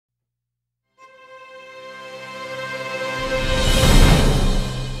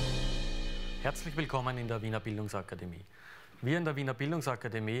Herzlich willkommen in der Wiener Bildungsakademie. Wir in der Wiener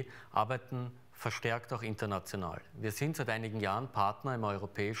Bildungsakademie arbeiten verstärkt auch international. Wir sind seit einigen Jahren Partner im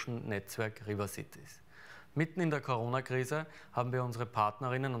europäischen Netzwerk River Cities. Mitten in der Corona-Krise haben wir unsere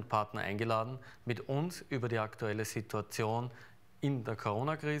Partnerinnen und Partner eingeladen, mit uns über die aktuelle Situation in der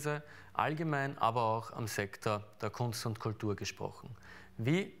Corona-Krise, allgemein, aber auch am Sektor der Kunst und Kultur gesprochen.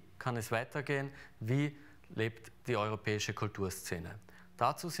 Wie kann es weitergehen? Wie lebt die europäische Kulturszene?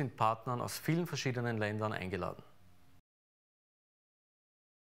 Dazu sind Partner aus vielen verschiedenen Ländern eingeladen.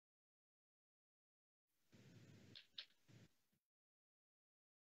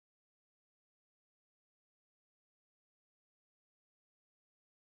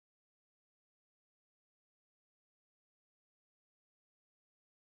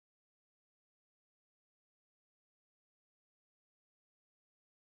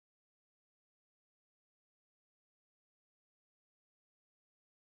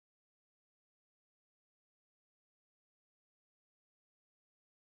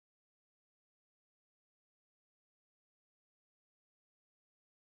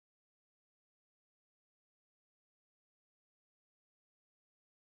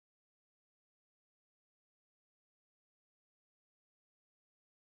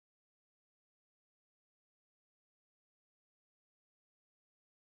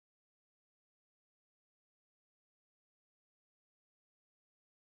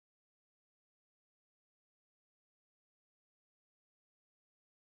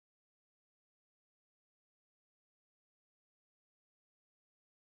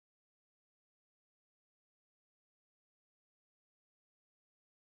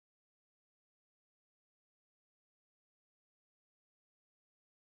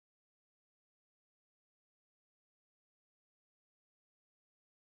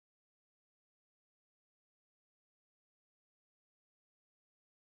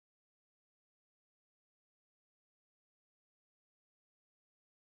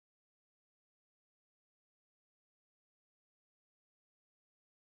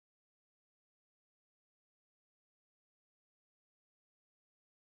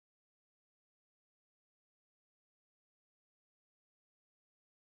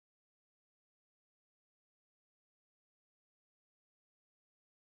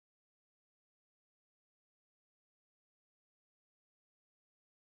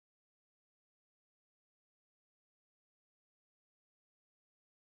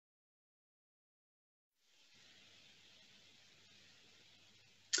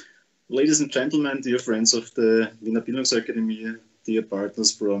 Ladies and gentlemen, dear friends of the Wiener Bildungsakademie, dear partners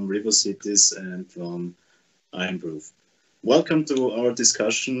from River Cities and from Improve. Welcome to our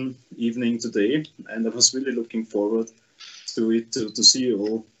discussion evening today, and I was really looking forward to it, to see you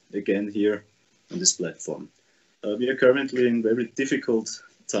all again here on this platform. We are currently in very difficult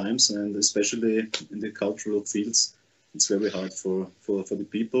times, and especially in the cultural fields, it's very hard for the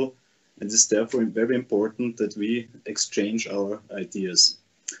people, and it's therefore very important that we exchange our ideas.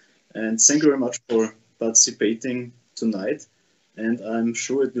 And thank you very much for participating tonight. And I'm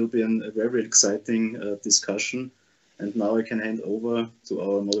sure it will be a very exciting discussion. And now I can hand over to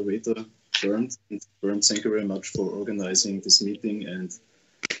our moderator, Bernd. And Bernd, thank you very much for organizing this meeting, and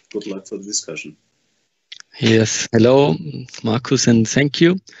good luck for the discussion. Yes, hello, Markus, and thank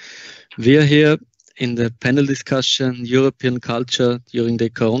you. We are here in the panel discussion, European Culture During the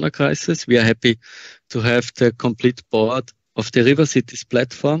Corona Crisis. We are happy to have the complete board of the River Cities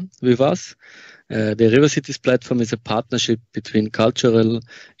platform with us. The River Cities platform is a partnership between cultural,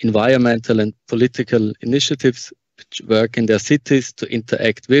 environmental and political initiatives which work in their cities to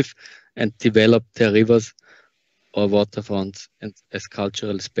interact with and develop their rivers or waterfronts and as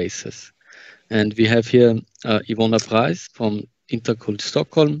cultural spaces. And we have here Iwona Preis from Intercult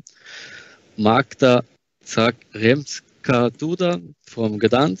Stockholm, Magda Zakrzewska Duda from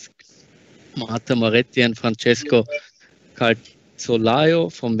Gdansk, Marta, Moretti and Francesco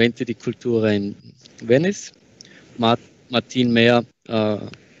Calzolaio from Venti, Cultura in Venice, Martin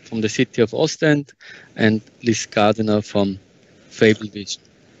from the city of Ostend, and Liz Gardiner from Fable Vision.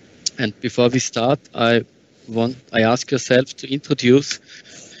 And before we start, I ask yourself to introduce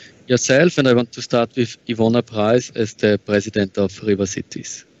yourself, and I want to start with Iwona Preis as the president of River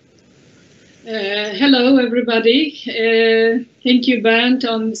Cities. Hello, everybody. Thank you, Bernd,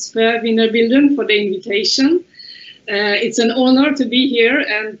 on Sphere Wiener Bildung for the invitation. It's an honor to be here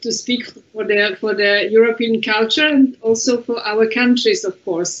and to speak for the European culture and also for our countries, of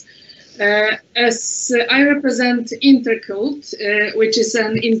course. As I represent Intercult, which is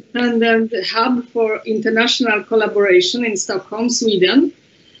an independent hub for international collaboration in Stockholm, Sweden.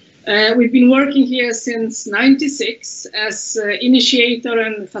 We've been working here since '96 as initiator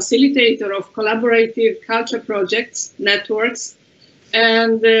and facilitator of collaborative culture projects, networks,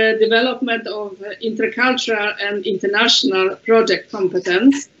 and the development of intercultural and international project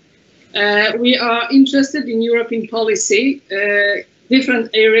competence. We are interested in European policy,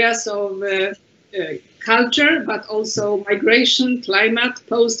 different areas of culture, but also migration, climate,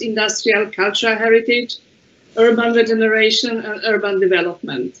 post-industrial cultural heritage, urban regeneration, and urban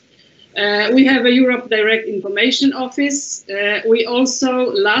development. We have a Europe Direct Information Office. We also,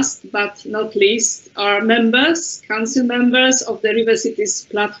 last but not least, are members, council members of the River Cities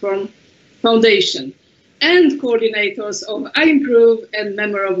Platform Foundation and coordinators of I Improve and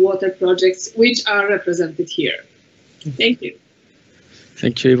Memory of Water projects, which are represented here. Thank you.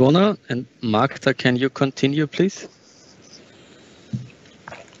 Thank you, Iwona. And Magda, can you continue, please?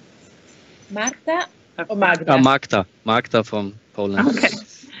 Marta or Magda? Magda. Magda from Poland. Okay.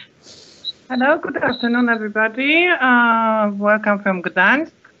 Hello, good afternoon, everybody. Welcome from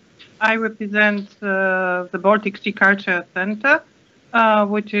Gdansk. I represent the Baltic Sea Culture Center,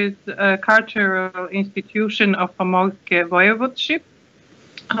 which is a cultural institution of Pomorskie Voivodeship.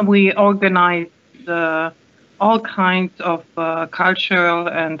 We organize all kinds of cultural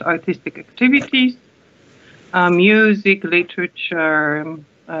and artistic activities, music, literature,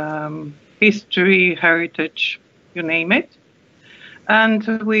 history, heritage, you name it.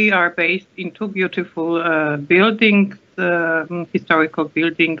 And we are based in two beautiful buildings, historical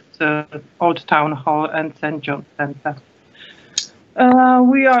buildings, Old Town Hall and St. John's Center.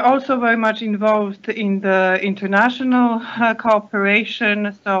 We are also very much involved in the international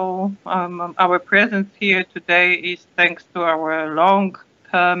cooperation, so our presence here today is thanks to our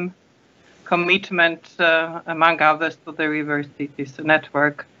long-term commitment, among others, to the River Cities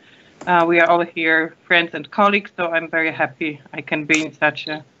Network. We are all here, friends and colleagues, so I'm very happy I can be in such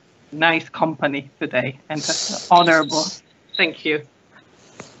a nice company today, and that's honorable. Thank you.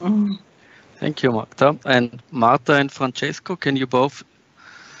 Thank you, Magda. And Marta and Francesco, can you both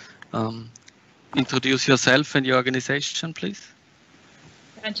introduce yourself and your organization, please?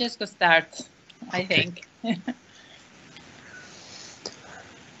 Francesco starts, I think.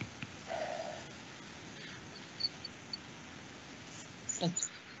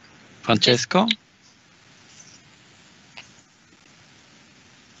 Francesco?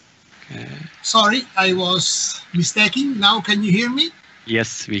 Okay. Sorry, I was mistaken. Now can you hear me?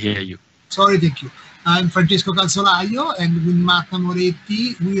 Yes, we hear you. Sorry, thank you. I'm Francesco Calzolaio, and with Marta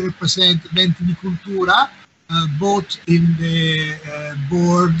Moretti, we represent Venti di Cultura, both in the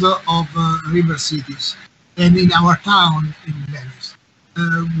board of River Cities and in our town in Venice.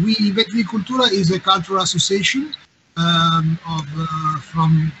 Venti di Cultura is a cultural association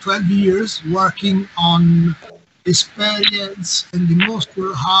from 12 years working on experience and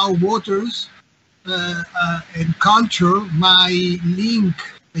demonstrate how waters and culture might link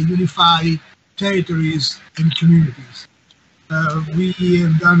and unify territories and communities. We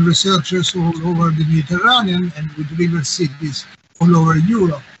have done researches all over the Mediterranean and with river cities all over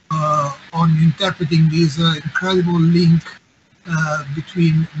Europe on interpreting this incredible link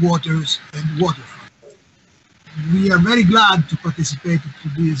between waters and waterfront. We are very glad to participate to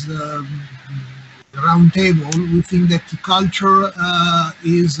this roundtable. We think that the culture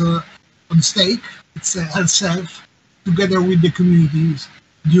is on stake itself together with the communities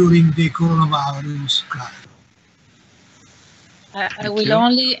during the coronavirus crisis. I will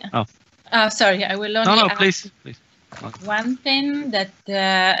only. Sorry, I will only. No, please. One thing that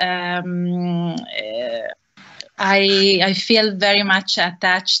I feel very much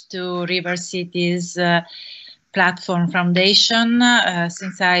attached to River Cities Platform Foundation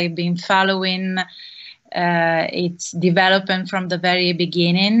since I've been following its development from the very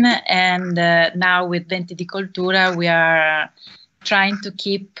beginning, and now with Venti di Cultura we are trying to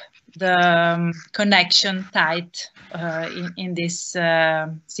keep the connection tight in this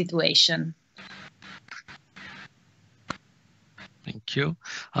situation. Thank you.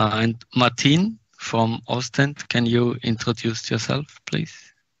 And Martine from Ostend, can you introduce yourself, please?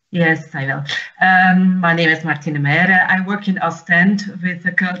 Yes, I will. My name is Martine Meijer. I work in Ostend with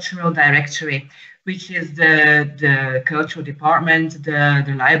the Cultural Directory, which is the cultural department, the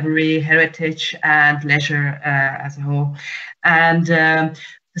library, heritage, and leisure as a whole. And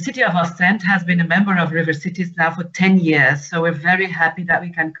the city of Ostend has been a member of River Cities now for 10 years. So we're very happy that we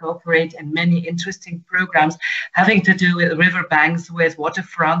can cooperate in many interesting programs having to do with riverbanks, with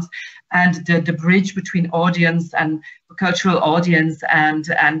waterfronts, and the bridge between audience and cultural audience and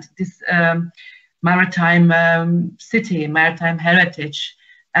this maritime city, maritime heritage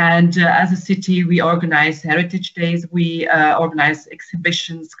And as a city, we organize heritage days, we organize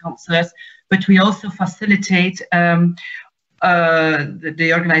exhibitions, concerts, but we also facilitate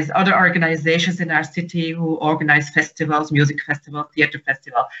they organize other organizations in our city who organize festivals, music festivals, theater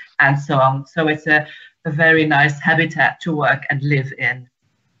festival, and so on. So it's a very nice habitat to work and live in.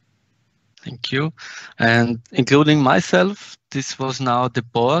 Thank you. And including myself, this was now the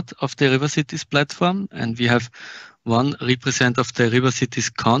board of the River Cities platform, and we have one representative of the River Cities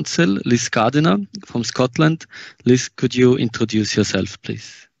Council, Liz Gardiner from Scotland. Liz, could you introduce yourself,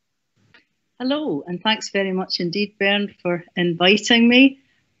 please? Hello, and thanks very much indeed, Bernd, for inviting me.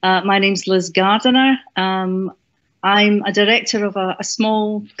 My name's Liz Gardiner. I'm a director of a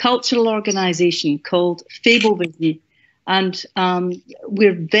small cultural organisation called Fablevision, and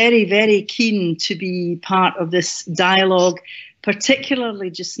we're very, very keen to be part of this dialogue,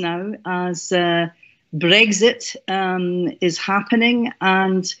 particularly just now as Brexit is happening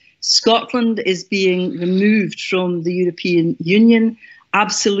and Scotland is being removed from the European Union,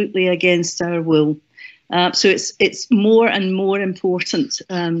 absolutely against our will. So it's more and more important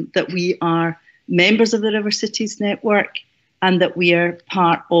that we are members of the River Cities Network and that we are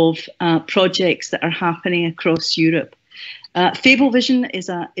part of projects that are happening across Europe. Fablevision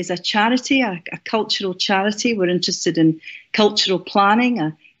is a charity, a cultural charity. We're interested in cultural planning,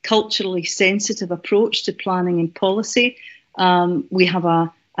 a culturally sensitive approach to planning and policy. We have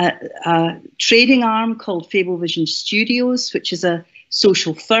a trading arm called Fablevision Studios, which is a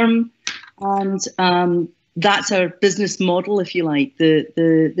social firm, and that's our business model, if you like.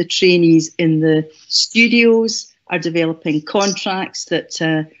 The trainees in the studios are developing contracts that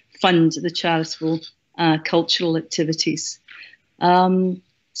fund the charitable cultural activities.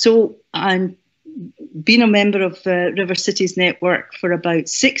 So I'm been a member of River Cities Network for about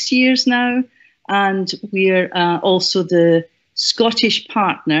 6 years now, and we're also the Scottish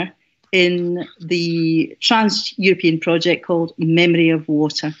partner in the trans-European project called Memory of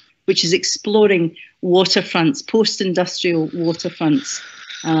Water, which is exploring waterfronts, post-industrial waterfronts.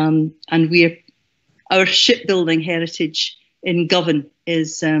 And our shipbuilding heritage in Govan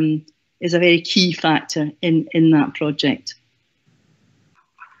is a very key factor in that project.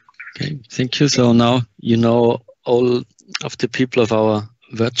 Okay, thank you. So now you know all of the people of our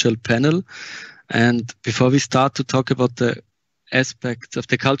virtual panel. And before we start to talk about the aspects of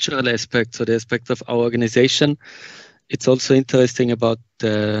the cultural aspects or the aspect of our organization, it's also interesting about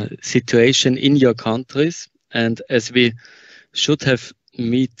the situation in your countries. And as we should have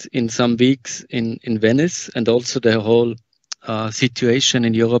meet in some weeks in Venice, and also the whole situation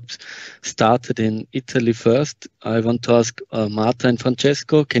in Europe started in Italy first, I want to ask Marta and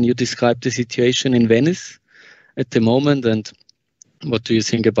Francesco, can you describe the situation in Venice at the moment, and what do you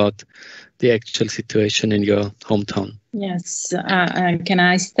think about the actual situation in your hometown? Yes, can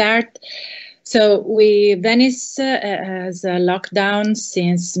I start? So Venice has a lockdown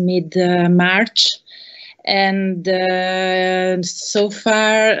since mid-March. And so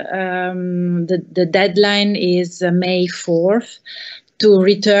far, the deadline is May 4th to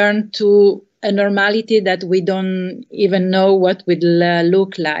return to a normality that we don't even know what will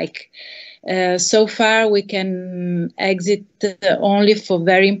look like. So far, we can exit only for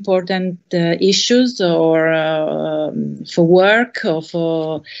very important issues, or for work, or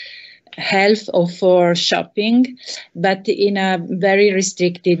for health, or for shopping, but in a very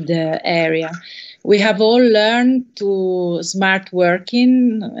restricted area. We have all learned to smart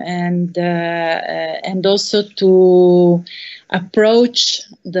working and also to approach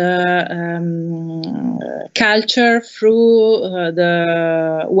the culture through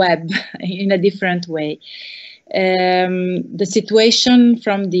the web in a different way. The situation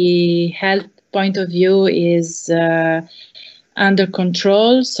from the health point of view is under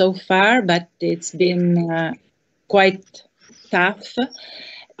control so far, but it's been quite tough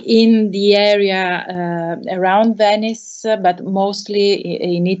in the area around Venice, but mostly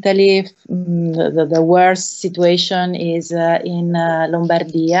in Italy. The worst situation is in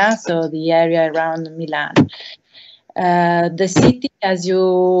Lombardia, so the area around Milan. The city, as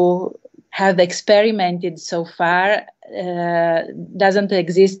you have experimented so far, doesn't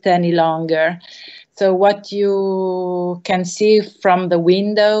exist any longer. So what you can see from the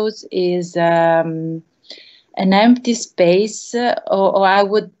windows is an empty space, or I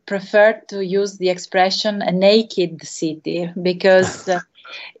would prefer to use the expression a naked city, because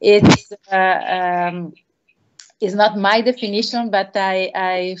it's not my definition, but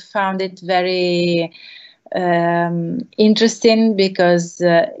I found it very interesting, because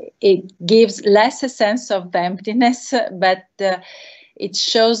it gives less a sense of emptiness, but it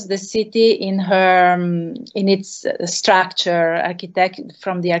shows the city in her in its structure,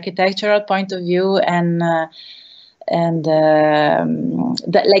 from the architectural point of view, and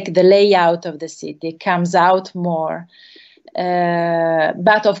like the layout of the city comes out more.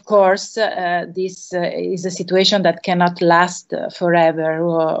 But of course, this is a situation that cannot last forever.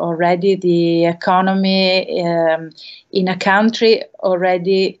 Already the economy in a country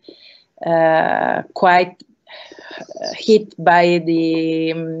already quite hit by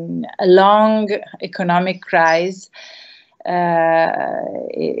the long economic crisis. We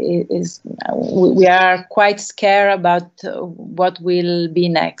are quite scared about what will be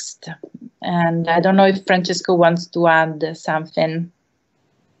next. And I don't know if Francesco wants to add something.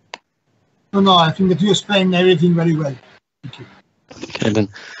 No, I think that you explained everything very well. Thank you. Okay, then.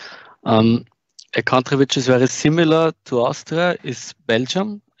 A country which is very similar to Austria is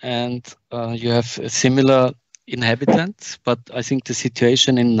Belgium, and you have similar inhabitants, but I think the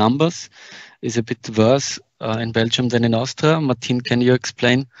situation in numbers is a bit worse in Belgium than in Austria. Martin, can you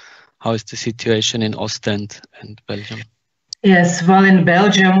explain how is the situation in Ostend and Belgium? Yes, well, in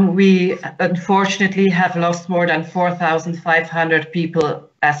Belgium, we unfortunately have lost more than 4,500 people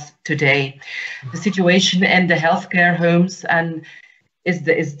as today. The situation in the healthcare homes is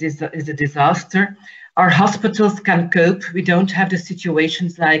a disaster. Our hospitals can cope. We don't have the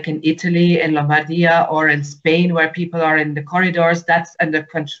situations like in Italy, in Lombardia, or in Spain, where people are in the corridors. That's under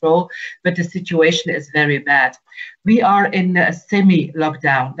control, but the situation is very bad. We are in a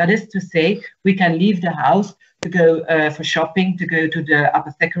semi-lockdown. That is to say, we can leave the house to go for shopping, to go to the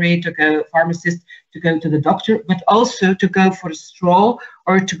apothecary, to go pharmacist, to go to the doctor, but also to go for a stroll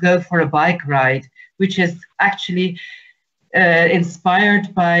or to go for a bike ride, which is actually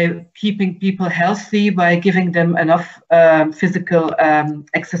inspired by keeping people healthy, by giving them enough physical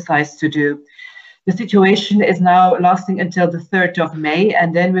exercise to do. The situation is now lasting until the 3rd of May,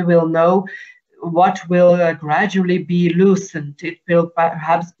 and then we will know what will gradually be loosened. It will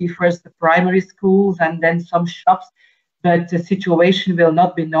perhaps be first the primary schools and then some shops, but the situation will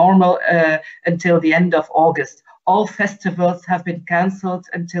not be normal until the end of August. All festivals have been cancelled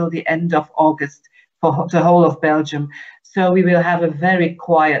until the end of August for the whole of Belgium. So we will have a very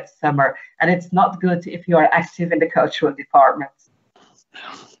quiet summer, and it's not good if you are active in the cultural department.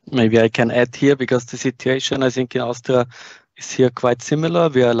 Maybe I can add here, because the situation, I think, in Austria is here quite similar.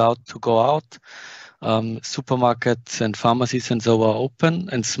 We are allowed to go out. Supermarkets and pharmacies and so are open,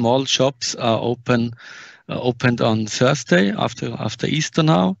 and small shops are opened on Thursday after Easter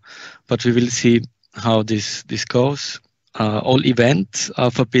now. But we will see how this goes. All events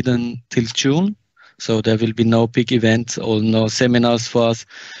are forbidden till June. So there will be no big events or no seminars for us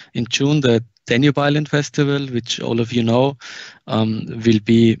in June. The Danube Island Festival, which all of you know, will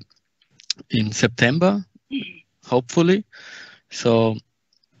be in September, hopefully. So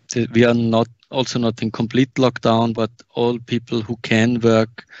we are not in complete lockdown, but all people who can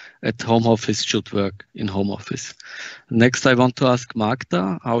work at home office should work in home office. Next, I want to ask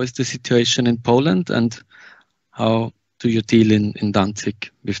Magda, how is the situation in Poland, and how do you deal in Danzig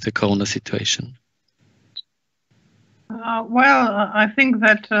with the corona situation? Well, I think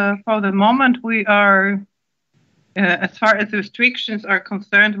that for the moment we are, as far as restrictions are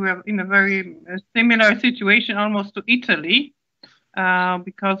concerned, we are in a very similar situation almost to Italy,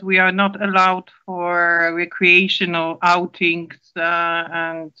 because we are not allowed for recreational outings,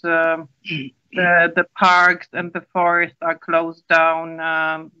 and the parks and the forests are closed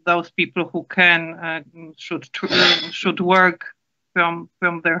down. Those people who can should work from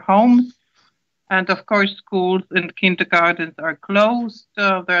their homes. And of course, schools and kindergartens are closed.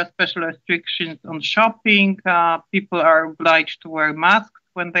 There are special restrictions on shopping. People are obliged to wear masks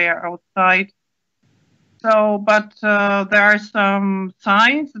when they are outside. So, but there are some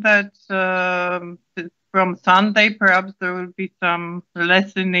signs that from Sunday, perhaps there will be some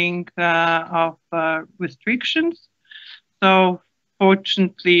lessening of restrictions. So,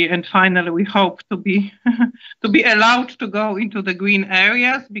 fortunately, and finally, we hope to be allowed to go into the green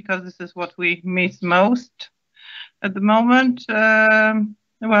areas, because this is what we miss most at the moment.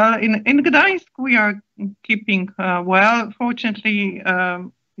 Well, in Gdansk, we are keeping well. Fortunately,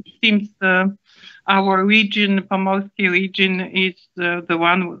 it seems our region, Pomorskie region, is the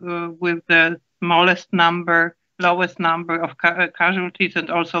one with the lowest number of casualties,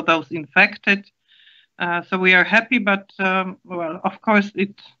 and also those infected. So we are happy, but well, of course,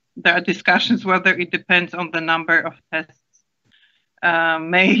 there are discussions whether it depends on the number of tests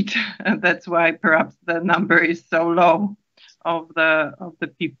made. That's why perhaps the number is so low of the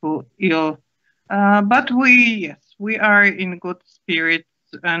people ill. But we are in good spirits,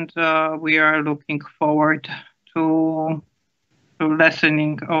 and we are looking forward to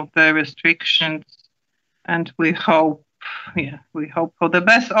lessening of the restrictions, and we hope for the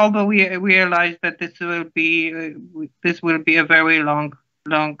best. Although we realize that this will be a very long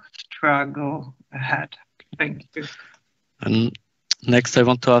struggle ahead. Thank you. And next, I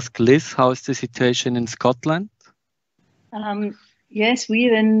want to ask Liz, how is the situation in Scotland? Yes,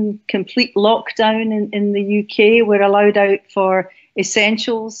 we're in complete lockdown in the UK. We're allowed out for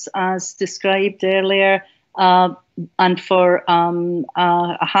essentials, as described earlier, and for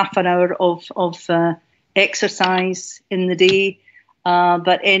a half an hour of exercise in the day.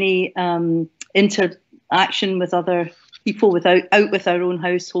 But any interaction with other people out with our own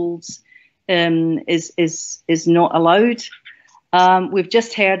households is not allowed. We've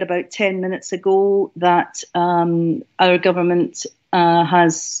just heard about 10 minutes ago that our government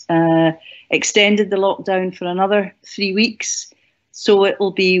has extended the lockdown for another 3 weeks. So it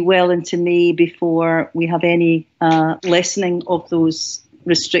will be well into May before we have any lessening of those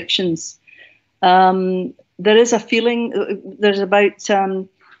restrictions. There is a feeling, there's about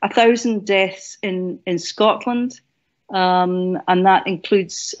 1,000 deaths in Scotland, and that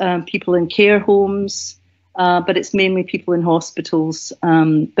includes people in care homes, but it's mainly people in hospitals.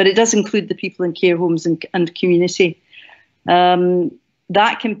 But it does include the people in care homes and community.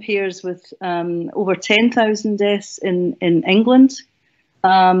 That compares with over 10,000 deaths in England.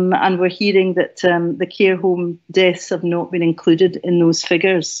 And we're hearing that the care home deaths have not been included in those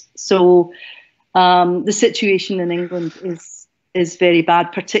figures. So the situation in England is very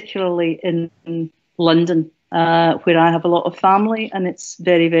bad, particularly in London, where I have a lot of family, and it's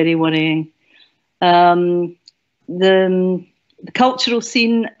very, very worrying. The cultural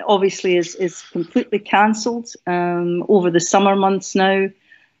scene obviously is completely cancelled over the summer months now.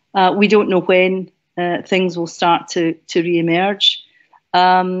 We don't know when things will start to re-emerge,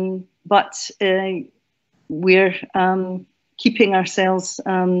 but we're keeping ourselves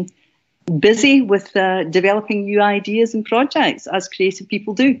busy with developing new ideas and projects, as creative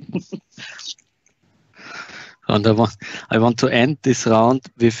people do. And I want to end this round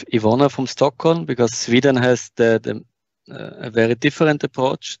with Iwona from Stockholm, because Sweden has a very different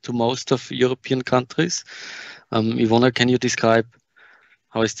approach to most of European countries. Iwona, can you describe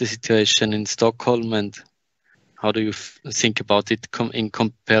how is the situation in Stockholm, and how do you think about it in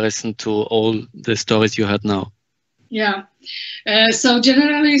comparison to all the stories you had now? Yeah, so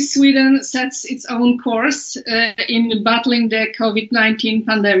generally Sweden sets its own course in battling the COVID-19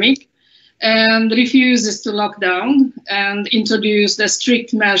 pandemic, and refuses to lock down and introduce the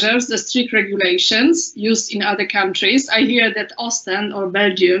strict measures, the strict regulations used in other countries. I hear that Ostend or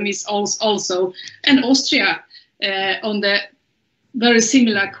Belgium is also, and Austria, on the very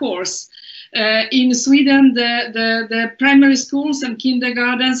similar course. In Sweden, the primary schools and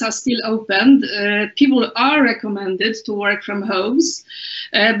kindergartens are still open. People are recommended to work from homes,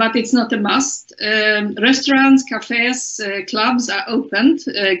 but it's not a must. Restaurants, cafes, clubs are opened.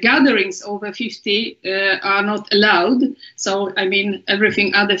 Gatherings over 50 are not allowed. So, I mean,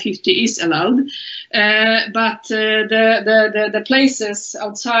 everything under 50 is allowed. But the places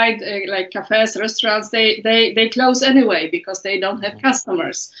outside, like cafes, restaurants, they close anyway because they don't have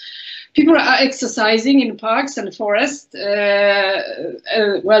customers. People are exercising in parks and forests.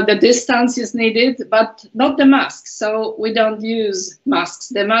 Well, the distance is needed, but not the masks. So we don't use masks.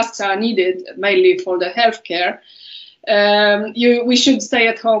 The masks are needed mainly for the healthcare. We should stay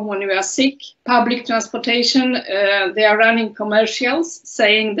at home when we are sick. Public transportation, they are running commercials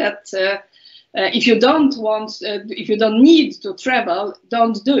saying that if you don't need to travel,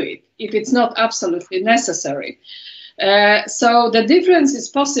 don't do it if it's not absolutely necessary. So the difference is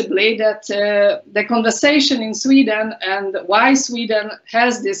possibly that the conversation in Sweden and why Sweden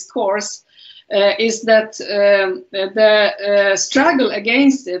has this course is that the struggle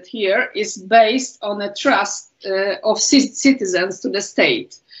against it here is based on a trust of citizens to the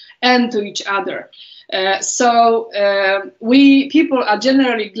state and to each other. So people are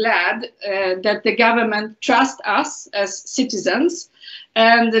generally glad that the government trusts us as citizens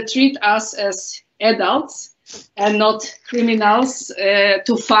and treat us as adults and not criminals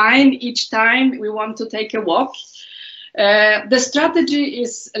to fine each time we want to take a walk. The strategy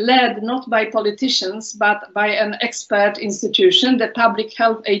is led not by politicians, but by an expert institution, the Public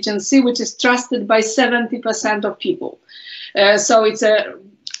Health Agency, which is trusted by 70% of people. So it's a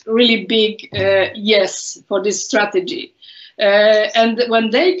really big yes for this strategy. And when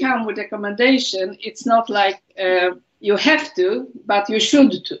they come with recommendation, it's not like you have to, but you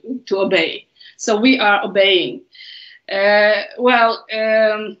should to obey. So we are obeying. Why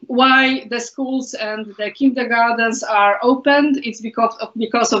the schools and the kindergartens are opened? It's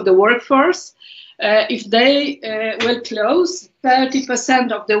because of the workforce. if they will close,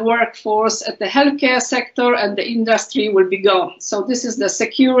 30% of the workforce at the healthcare sector and the industry will be gone. So this is the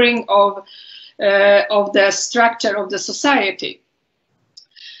securing of the structure of the society.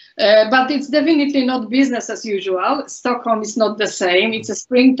 But it's definitely not business as usual. Stockholm is not the same. It's a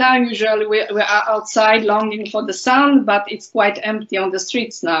springtime. Usually we are outside longing for the sun, but it's quite empty on the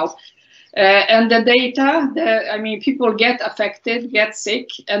streets now. And the data, I mean, people get affected, get sick,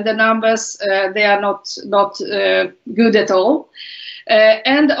 and the numbers, they are not good at all.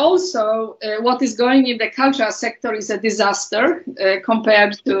 And also, what is going in the cultural sector is a disaster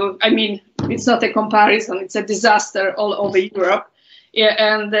compared to, I mean, it's not a comparison, it's a disaster all over Europe. Yeah,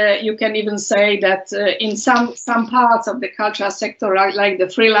 and you can even say that in some parts of the cultural sector, like the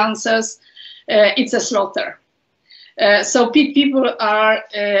freelancers, it's a slaughter. So people are,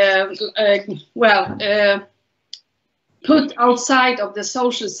 put outside of the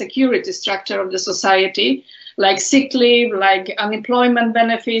social security structure of the society, like sick leave, like unemployment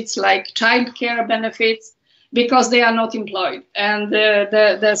benefits, like childcare benefits, because they are not employed. And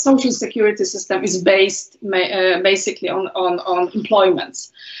the social security system is based basically on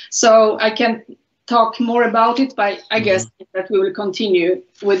employments. So I can talk more about it, but I guess that we will continue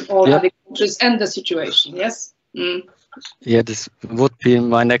with all other countries and the situation, yes? Mm. Yeah, this would be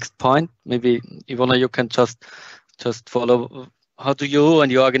my next point. Maybe, Iwona, you can just follow. How do you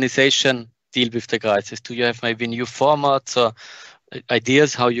and your organization deal with the crisis? Do you have maybe new formats or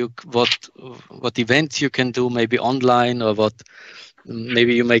ideas how what events you can do, maybe online, or what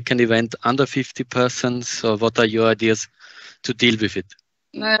maybe you make an event under 50 persons, or what are your ideas to deal with it?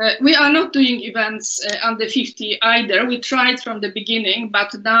 We are not doing events under 50 either. We tried from the beginning,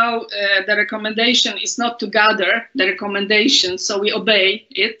 but now the recommendation is not to gather the recommendation, so we obey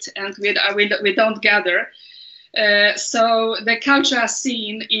it and we don't gather. So the cultural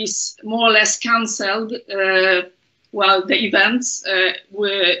scene is more or less cancelled. Well, the events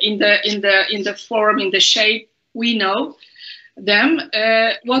in the form, in the shape we know them.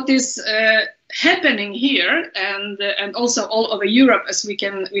 What is happening here and also all over Europe, as we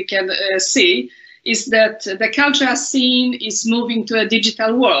can see, is that the cultural scene is moving to a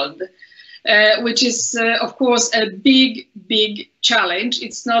digital world, which is of course a big challenge.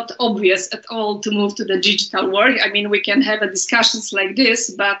 It's not obvious at all to move to the digital world. I mean, we can have discussions like this,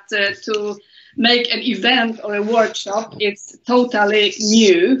 but to make an event or a workshop, it's totally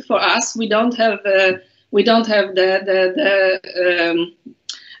new for us. We don't have the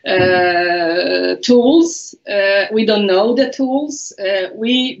tools. We don't know the tools.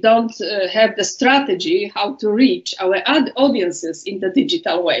 We don't have the strategy how to reach our audiences in the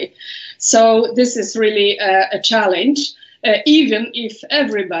digital way. So this is really a challenge, even if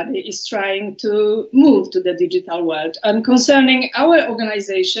everybody is trying to move to the digital world. And concerning our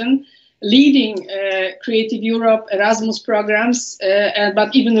organization, leading Creative Europe, Erasmus programs,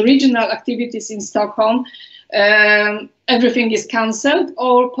 but even regional activities in Stockholm, everything is cancelled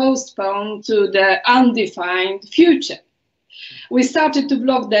or postponed to the undefined future. We started to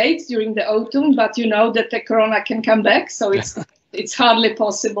block dates during the autumn, but you know that the corona can come back, so it's hardly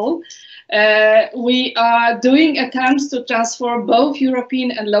possible. We are doing attempts to transfer both European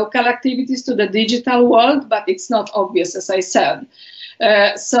and local activities to the digital world, but it's not obvious, as I said.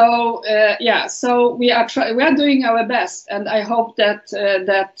 So we are doing our best, and I hope that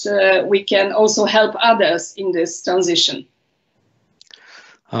we can also help others in this transition.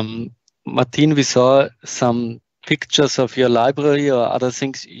 Martin, we saw some pictures of your library or other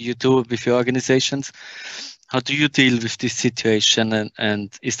things you do with your organizations. How do you deal with this situation?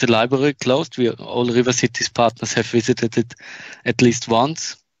 And is the library closed? All River Cities partners have visited it at least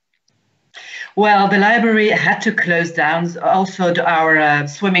once. Well, the library had to close down. Also, our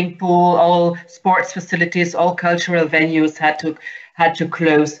swimming pool, all sports facilities, all cultural venues had to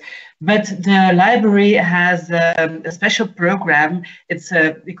close. But the library has a special program. It's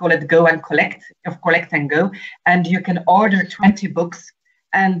we call it Go and Collect, Collect and Go, and you can order 20 books,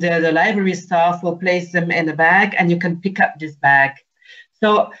 and the library staff will place them in a bag, and you can pick up this bag.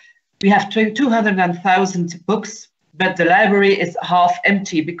 So we have 200,000 books. But the library is half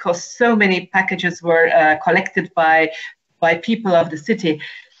empty because so many packages were collected by people of the city.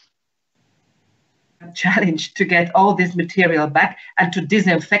 Challenge to get all this material back and to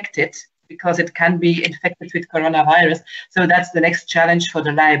disinfect it because it can be infected with coronavirus. So that's the next challenge for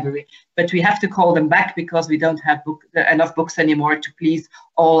the library. But we have to call them back because we don't have enough books anymore to please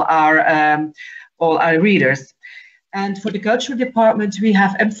all our readers. And for the cultural department, we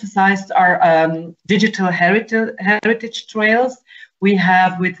have emphasized our digital heritage trails. We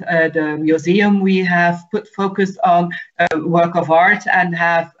have with the museum, we have put focus on work of art and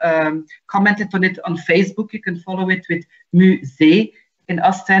have commented on it on Facebook. You can follow it with Musée in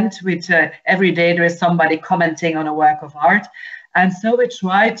Ostend, which every day there is somebody commenting on a work of art. And so we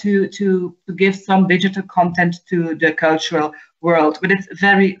try to give some digital content to the cultural world, but it's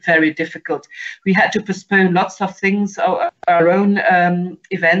very, very difficult. We had to postpone lots of things, our own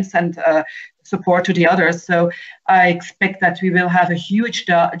events and support to the others. So I expect that we will have a huge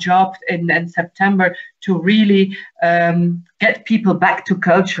job in September to really get people back to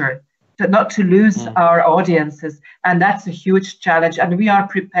culture, not to lose our audiences. And that's a huge challenge. And we are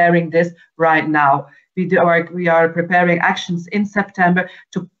preparing this right now. We are preparing actions in September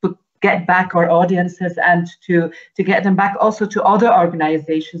to get back our audiences and to get them back also to other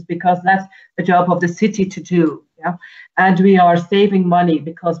organizations, because that's the job of the city to do. Yeah? And we are saving money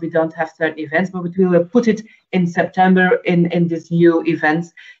because we don't have certain events, but we will put it in September in these new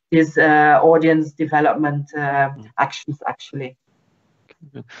events, these audience development actions, actually.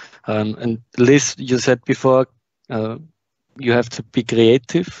 And Liz, you said before you have to be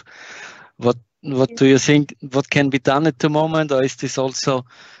creative. What do you think? What can be done at the moment, or is this also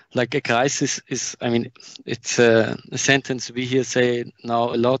like a crisis? I mean, it's a sentence we hear say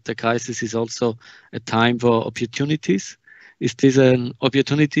now a lot. The crisis is also a time for opportunities. Is this an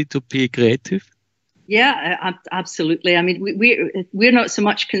opportunity to be creative? Yeah, absolutely. I mean, we're not so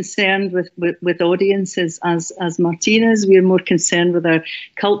much concerned with audiences as Martina's. We're more concerned with our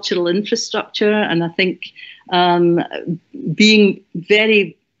cultural infrastructure, and I think being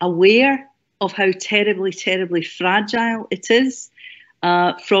very aware of how terribly, terribly fragile it is,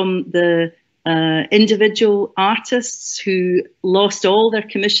 from the individual artists who lost all their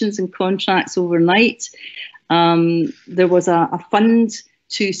commissions and contracts overnight. There was a fund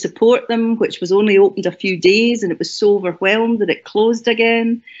to support them, which was only opened a few days, and it was so overwhelmed that it closed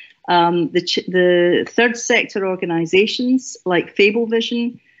again. The third sector organisations like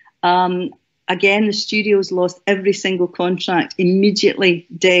Fablevision, again, the studios lost every single contract immediately,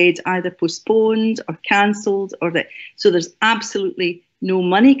 dead, either postponed or cancelled, so there's absolutely no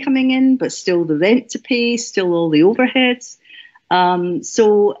money coming in, but still the rent to pay, still all the overheads.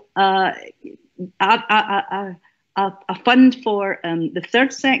 A fund for the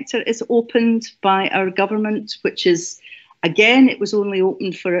third sector is opened by our government, which is, again, it was only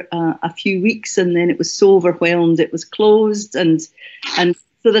opened for a few weeks, and then it was so overwhelmed it was closed, and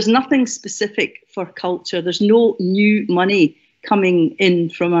so there's nothing specific for culture. There's no new money coming in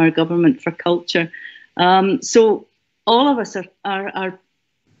from our government for culture. So all of us are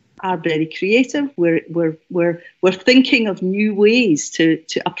very creative. We're thinking of new ways to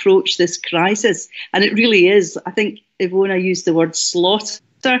approach this crisis, and it really is. I think Iwona used the word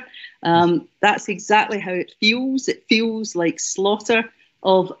slaughter. That's exactly how it feels. It feels like slaughter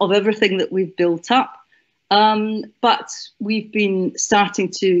of everything that we've built up. But we've been starting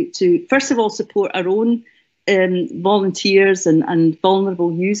to first of all support our own volunteers and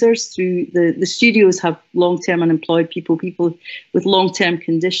vulnerable users through the studios have long-term unemployed people with long-term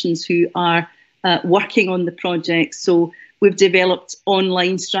conditions who are working on the project. So we've developed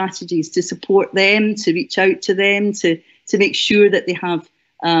online strategies to support them, to reach out to them, to make sure that they have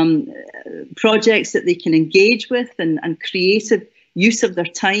projects that they can engage with and creative use of their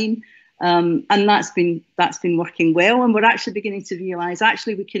time. And that's been working well, and we're actually beginning to realise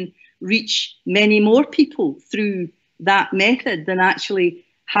actually we can reach many more people through that method than actually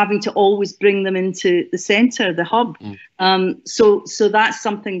having to always bring them into the centre, the hub. So that's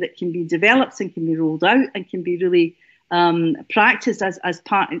something that can be developed and can be rolled out and can be really practiced as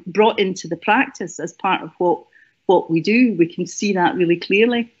part, brought into the practice as part of what we do. We can see that really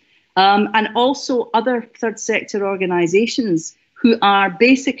clearly, and also other third sector organisations who are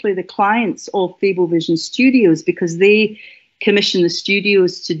basically the clients of Fablevision Studios, because they commission the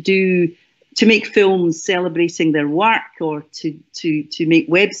studios to make films celebrating their work, or to make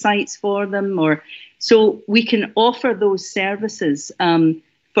websites for them, or so we can offer those services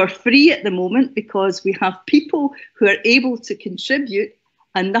for free at the moment, because we have people who are able to contribute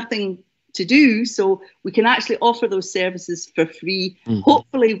and nothing to do, so we can actually offer those services for free,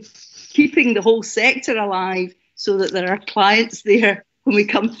 hopefully keeping the whole sector alive, so that there are clients there when we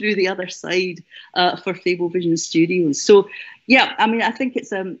come through the other side for Fablevision Studios. So, yeah, I mean, I think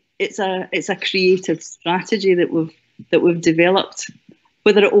it's a creative strategy that we've developed.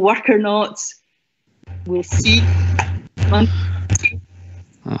 Whether it will work or not, we'll see. Right.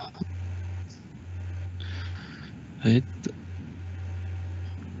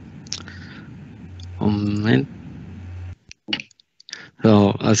 Moment.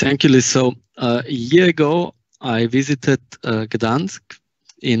 So, thank you, Liz. So, a year ago, I visited Gdansk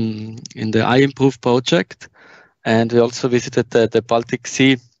in the I Improve project, and we also visited the Baltic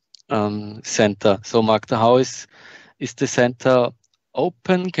Sea Center. So Magda, how is the center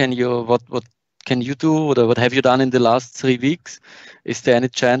open? What can you do, or what have you done in the last 3 weeks? Is there any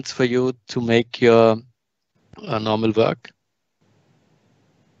chance for you to make your normal work?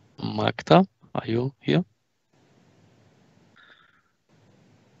 Marta, are you here?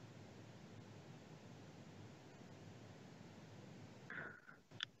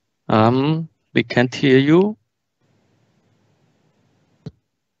 We can't hear you.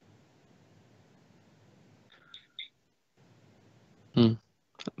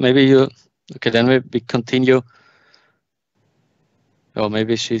 Maybe you. Okay, then we continue. Or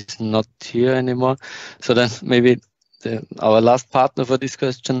maybe she's not here anymore. So then maybe our last partner for this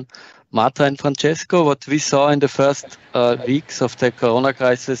question, Marta and Francesco. What we saw in the first weeks of the Corona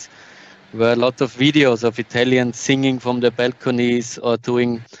crisis were a lot of videos of Italians singing from the balconies or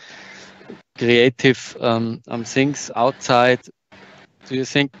doing creative things outside. Do you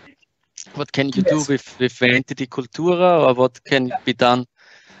think, what can you do with Venti Cultura, or what can be done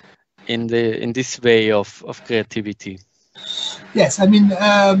in this way of creativity? Yes, I mean,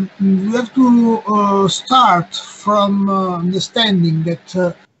 we have to start from understanding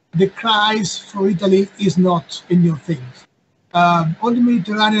that the crisis for Italy is not a new thing. All the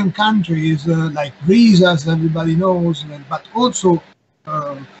Mediterranean countries like Greece, as everybody knows, but also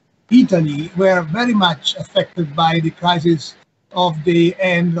Italy were very much affected by the crisis of the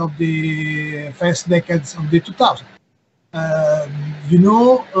end of the first decades of the 2000s. You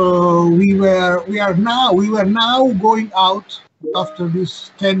know, we were now going out after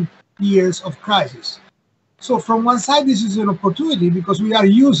these 10 years of crisis. So from one side, this is an opportunity because we are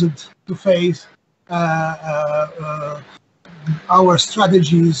used to face our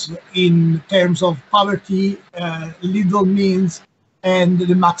strategies in terms of poverty, little means, and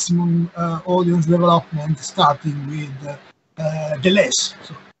the maximum audience development, starting with the less.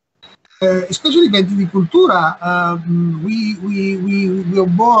 So, especially Venti Cultura, we were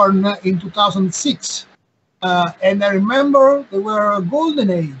born in 2006, and I remember they were a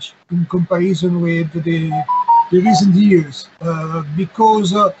golden age in comparison with the recent years,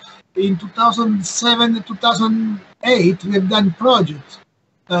 because in 2007 and 2008 we have done projects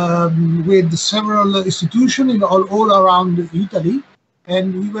with several institutions all around Italy,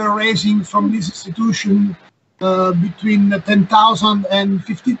 and we were raising from this institution between 10,000 and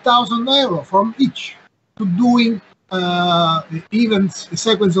 50,000 euro from each to doing events, a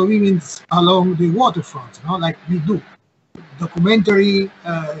sequence of events along the waterfronts, like we do, documentary,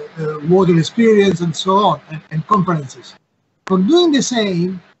 water experience, and so on, and conferences. For doing the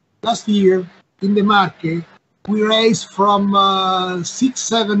same, last year in the Marche, we raised from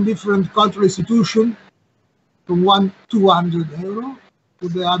 6-7 different cultural institutions, from one 200 euro to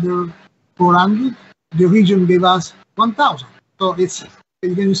the other 400. The region gave us 1,000. So it's,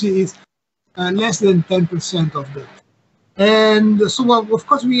 you can see, it's less than 10% of that. And so, of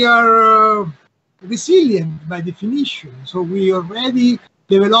course, we are resilient by definition. So we already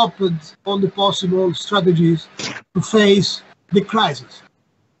developed all the possible strategies to face the crisis.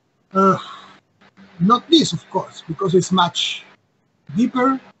 Not this, of course, because it's much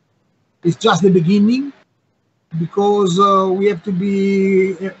deeper. It's just the beginning. Because we have to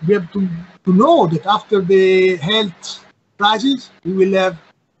know that after the health crisis, we will have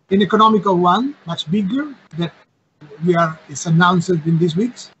an economical one, much bigger, that it's announced in these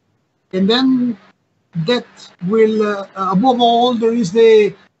weeks. And then that will, above all, there is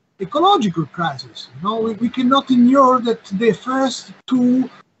the ecological crisis. We cannot ignore that the first two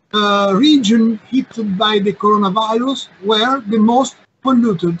regions hit by the coronavirus were the most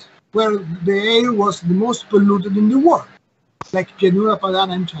polluted, where the air was the most polluted in the world, like Pianura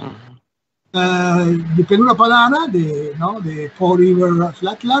Padana in China. The Pianura Padana, the Fall River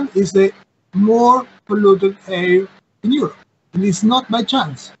flatland, is the more polluted air in Europe. And it's not by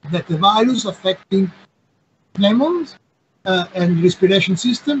chance that the virus affecting pneumons and respiration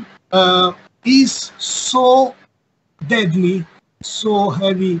system is so deadly, so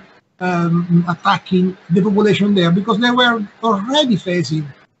heavy, attacking the population there, because they were already facing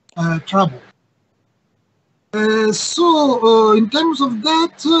trouble. So in terms of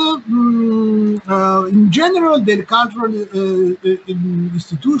that, in general, the cultural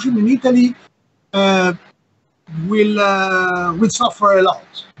institution in Italy will suffer a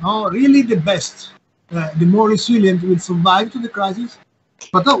lot. Really, the best, the more resilient will survive to the crisis.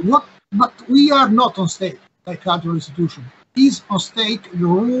 But we are not on stake like cultural institution. Is on stake the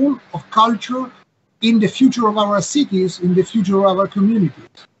role of culture in the future of our cities, in the future of our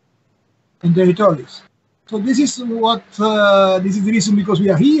communities and territories. So this is what this is the reason because we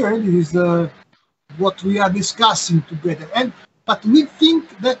are here. This is what we are discussing together. But we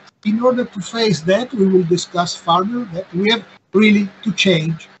think that in order to face that, we will discuss further that we have really to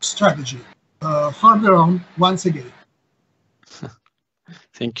change strategy further on once again.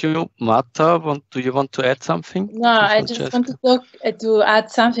 Thank you. Marta, do you want to add something? No, I just want to talk to add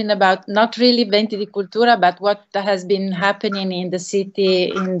something about not really Venti di Cultura, but what has been happening in the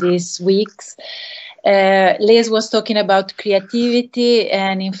city in these weeks. Liz was talking about creativity,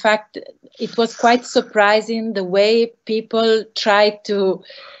 and in fact, it was quite surprising the way people try to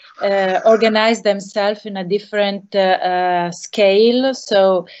organize themselves in a different scale.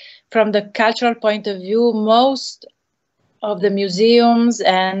 So from the cultural point of view, most of the museums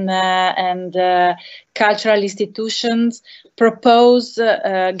and cultural institutions propose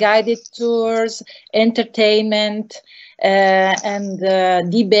guided tours, entertainment, and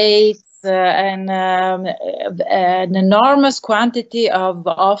debates, and an enormous quantity of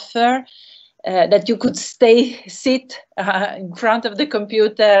offer that you could sit in front of the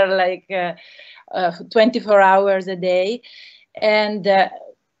computer like 24 hours a day. And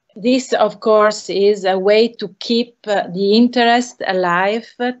this, of course, is a way to keep the interest alive,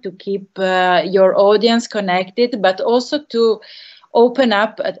 to keep your audience connected, but also to open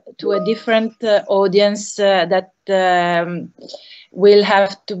up to a different audience that will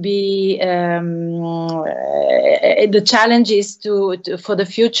have to be. The challenge is for the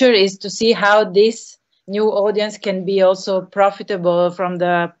future is to see how this new audience can be also profitable from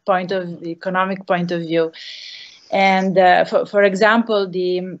the economic point of view. And for example,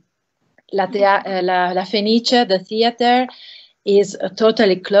 the La Fenice, the theater, is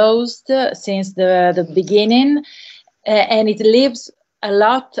totally closed since the beginning, and it lives a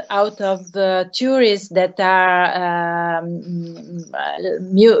lot out of tourists that are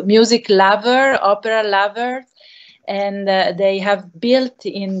music lovers, opera lovers, and they have built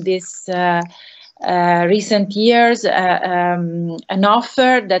in this recent years an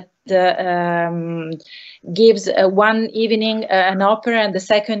offer that gives one evening an opera and the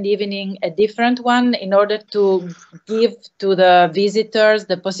second evening a different one, in order to give to the visitors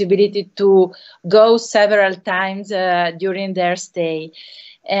the possibility to go several times during their stay.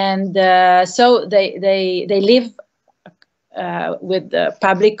 And so they live with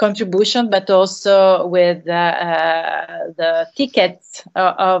public contribution, but also with the tickets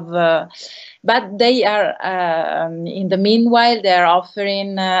of but they are, in the meanwhile, they are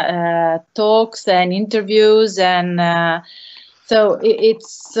offering talks and interviews, and so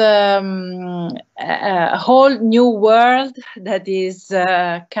it's a whole new world that is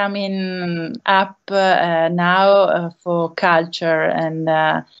coming up now for culture, and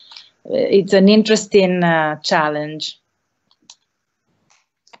it's an interesting challenge.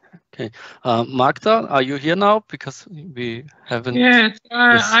 Okay, Magda, are you here now? Because we haven't. Yes,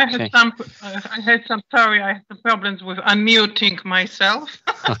 Yes, I okay. had some problems with unmuting myself.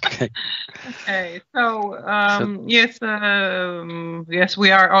 Okay. Okay, so yes, yes,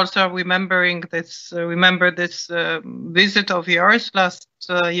 we are also remembering this. Remember this visit of yours last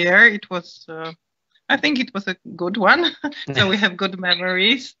year. It was, I think, it was a good one. So we have good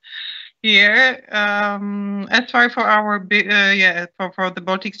memories here. As far for our for the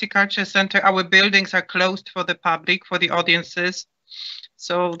Baltic Sea Culture Center, our buildings are closed for the public, for the audiences.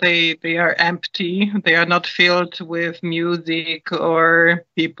 So they are empty. They are not filled with music or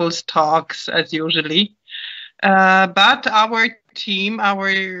people's talks as usually. But our team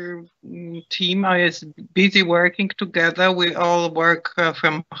is busy working together. We all work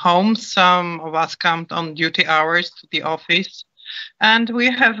from home. Some of us come on duty hours to the office. And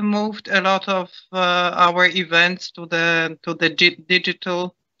we have moved a lot of our events to the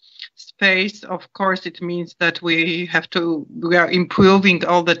digital space. Of course, it means that we are improving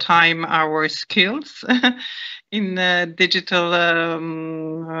all the time our skills in digital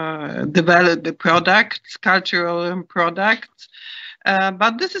develop the products, cultural products.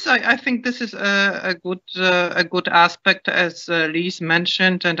 But this is, I think, this is a good aspect, as Liz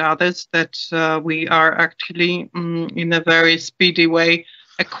mentioned and others, that we are actually in a very speedy way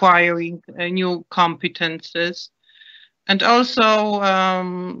acquiring new competences, and also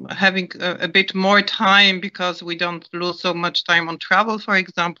having a bit more time, because we don't lose so much time on travel, for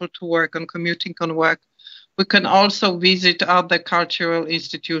example, to work, on commuting on work. We can also visit other cultural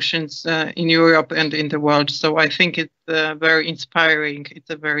institutions in Europe and in the world. So I think it's very inspiring. It's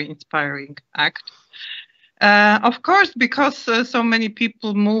a very inspiring act. Of course, because so many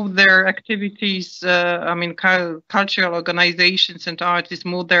people move their activities, I mean, cultural organizations and artists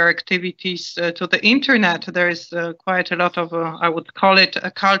move their activities to the internet. There is quite a lot of, I would call it a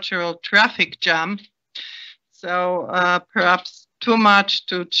cultural traffic jam. So perhaps too much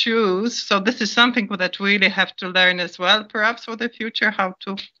to choose. So this is something that we really have to learn as well, perhaps for the future, how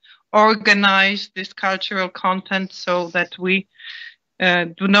to organize this cultural content so that we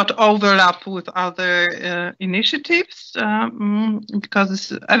do not overlap with other initiatives,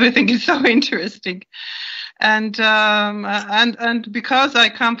 because everything is so interesting. And because I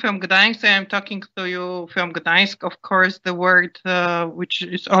come from Gdansk, I am talking to you from Gdansk. Of course, the word which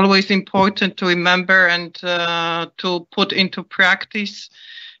is always important to remember and to put into practice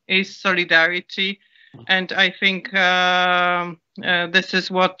is solidarity. And I think this is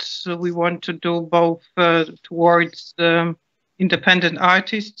what we want to do, both towards independent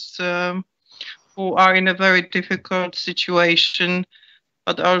artists who are in a very difficult situation,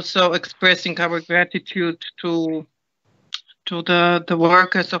 but also expressing our gratitude to the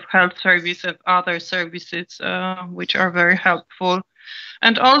workers of health service and other services which are very helpful,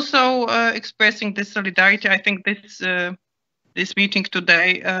 and also expressing this solidarity. I think this meeting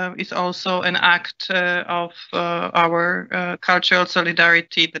today is also an act of our cultural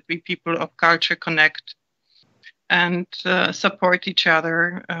solidarity, that we people of culture connect and support each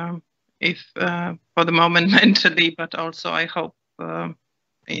other, if for the moment mentally, but also I hope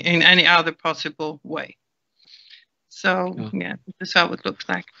in any other possible way. So yeah, this is how it looks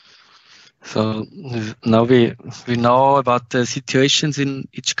like. So now we know about the situations in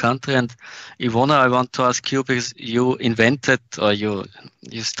each country. And Iwona, I want to ask you, because you invented, or you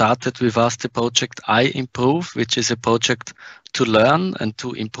started with us the project I Improve, which is a project to learn and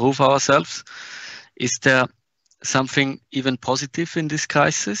to improve ourselves. Is there something even positive in this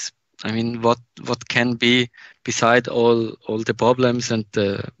crisis? I mean, what can be, beside all the problems and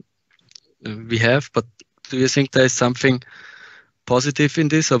we have, but do you think there is something positive in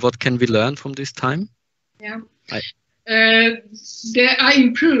this, or what can we learn from this time? Yeah. The I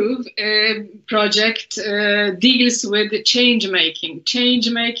Improve project deals with the change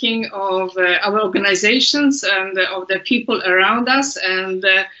making of our organizations and of the people around us. And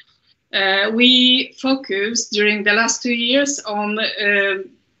we focused during the last 2 years on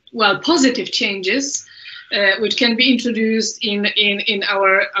positive changes which can be introduced in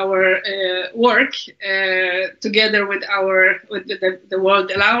our work together with the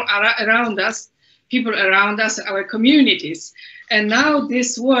world around us, people around us, our communities. And now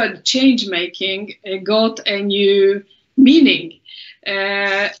this word change making got a new meaning.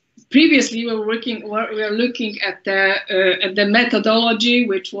 Previously, we were looking at the methodology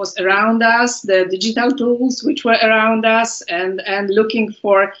which was around us, the digital tools which were around us, and looking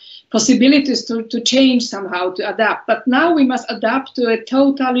for possibilities to change somehow, to adapt. But now we must adapt to a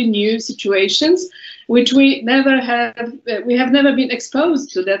totally new situations, which we have never been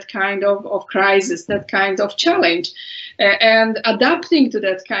exposed to that kind of crisis, that kind of challenge. And adapting to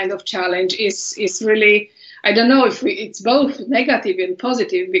that kind of challenge is really, I don't know if it's both negative and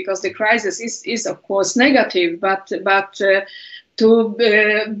positive, because the crisis is of course negative, but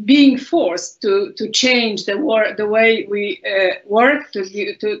being forced to change the way we work,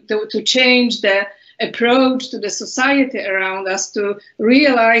 to change the approach to the society around us, to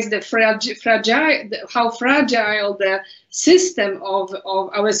realize how fragile the system of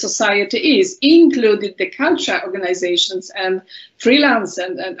our society is, including the cultural organizations and freelance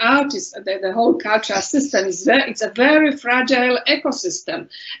and artists. The whole cultural system it's a very fragile ecosystem,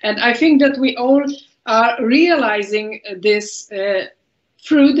 and I think that we all are realizing this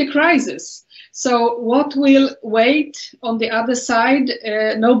through the crisis. So what will wait on the other side,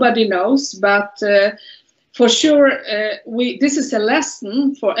 nobody knows, but for sure this is a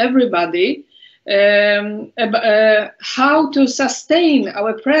lesson for everybody, how to sustain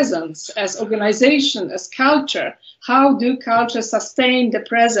our presence as organization, as culture. How do culture sustain the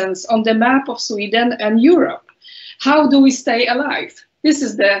presence on the map of Sweden and Europe? How do we stay alive? This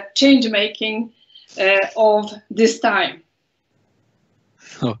is the change making of this time.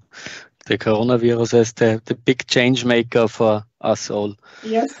 So the coronavirus is the big change maker for us all.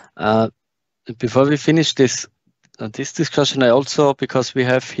 Yes. Before we finish this discussion, I also, because we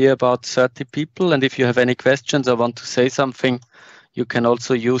have here about 30 people, and if you have any questions or want to say something, you can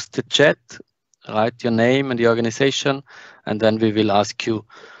also use the chat, write your name and the organization, and then we will ask you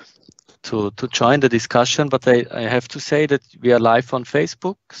to join the discussion. But I have to say that we are live on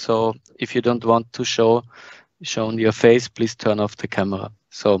Facebook, so if you don't want to show your face, please turn off the camera.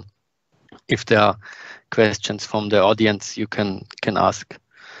 So if there are questions from the audience, you can ask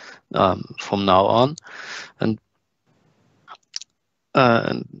from now on. And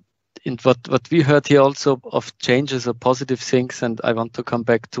what we heard here also of changes or positive things, and I want to come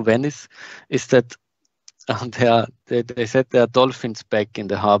back to Venice, is that and they said there are dolphins back in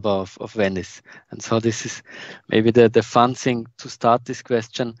the harbor of Venice. And so this is maybe the fun thing to start this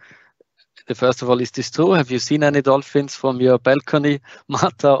question. First of all, is this true? Have you seen any dolphins from your balcony,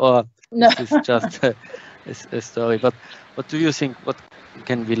 Marta, or No. is this just a story? But what do you think? What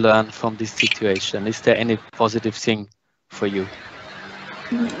can we learn from this situation? Is there any positive thing for you?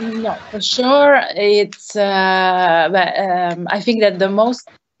 No, for sure. It's. I think that the most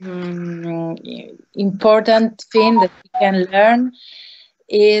important thing that we can learn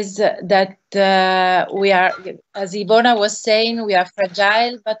is that we are, as Iwona was saying, we are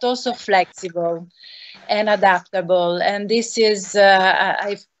fragile, but also flexible and adaptable. And this is,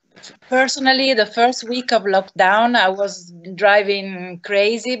 I personally, the first week of lockdown, I was driving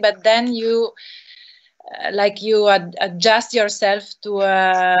crazy, but then you adjust yourself to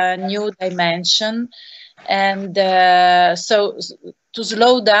a new dimension. And so to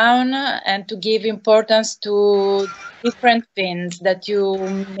slow down and to give importance to different things that you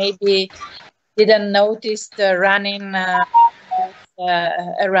maybe didn't notice running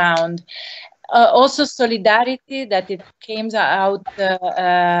around. Also solidarity, that it came out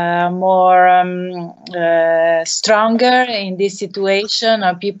more stronger in this situation.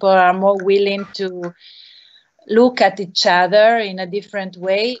 People are more willing to look at each other in a different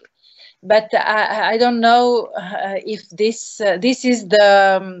way. But I don't know if this is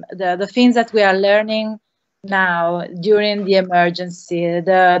the things that we are learning now during the emergency.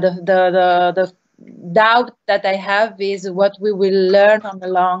 The doubt that I have is what we will learn on the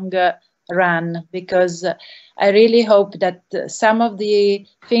long run, because I really hope that some of the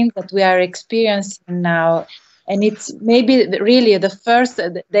things that we are experiencing now, and it's maybe really the first,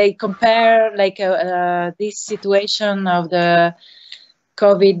 they compare like this situation of the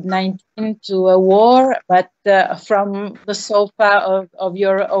COVID-19 to a war, but from the sofa of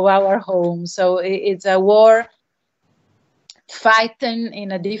our home. So it's a war fighting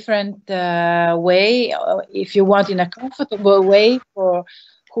in a different way, if you want, in a comfortable way for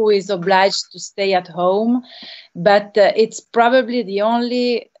who is obliged to stay at home. But it's probably the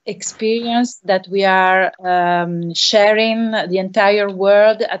only experience that we are sharing the entire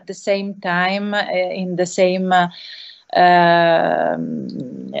world at the same time, in the same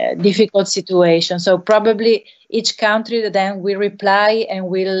difficult situation. So probably each country then will reply and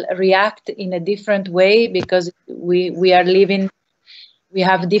will react in a different way, because we are living, we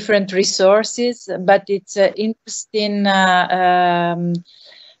have different resources, but it's an interesting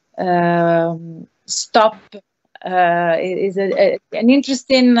is an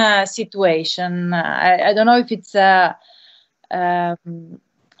interesting situation. I don't know if it's I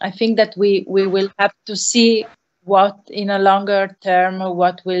think that we will have to see what in a longer term,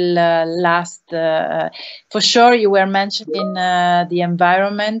 what will last. For sure, you were mentioning the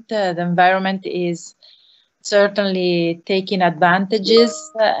environment. The environment is certainly taking advantages,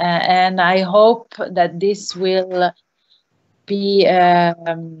 and I hope that this will be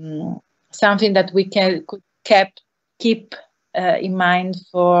something that we could keep in mind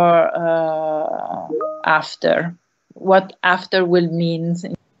for after, what after will mean.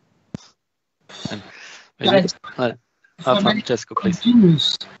 Francesco, please.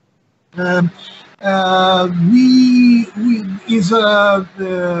 Continues. Is an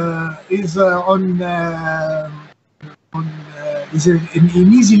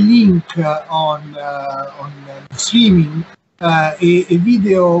easy link on streaming a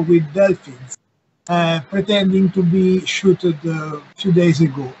video with dolphins pretending to be shot a few days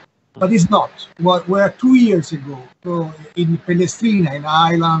ago, but it's not. Were 2 years ago, so in Palestrina, an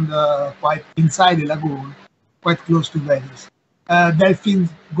island quite inside the lagoon, quite close to Venice. Dolphins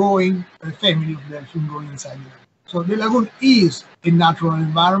going, a family of dolphins going inside the lagoon. So the lagoon is a natural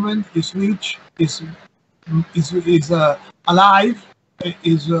environment, is rich, is alive, it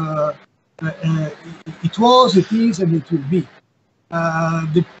was, it is, and it will be.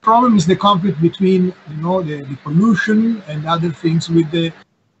 The problem is the conflict between, the pollution and other things, with the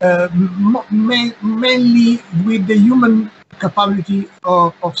mainly with the human capability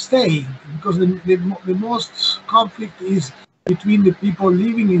of staying, because the most conflict is between the people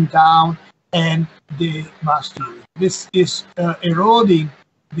living in town and the master. This is eroding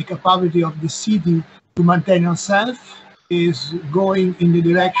the capability of the city to maintain itself, is going in the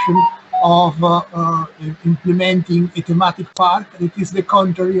direction of implementing a thematic park that is the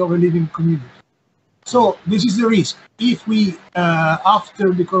contrary of a living community. So this is the risk. If we,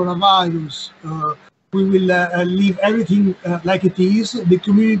 after the coronavirus, we will leave everything like it is, the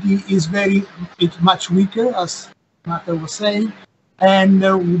community is much weaker, as Marta was saying, and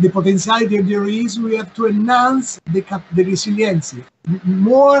the potentiality there is, we have to enhance the resiliency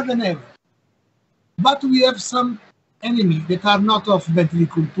more than ever. But we have some enemies that are not of Venti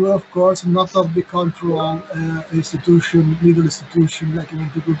Cultura, of course, not of the cultural institution, legal institution like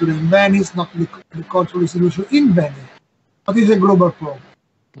Venti Cultura in Venice, not the cultural institution in Venice, but it's a global problem.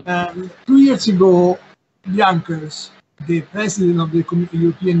 2 years ago, Junkers, the president of the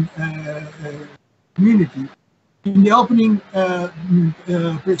European Community, in the opening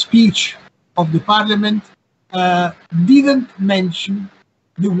speech of the Parliament, didn't mention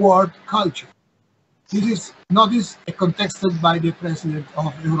the word culture. This is noticed and contested by the president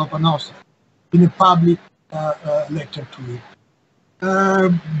of Europa Nostra in a public letter to him.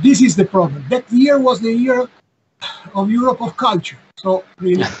 This is the problem. That year was the year of Europe of culture. So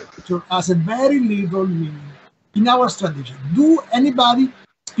really, culture has a very little meaning in our strategy. Do anybody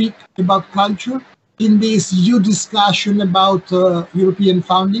speak about culture in this huge discussion about European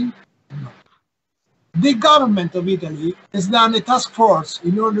founding? No. The government of Italy has done a task force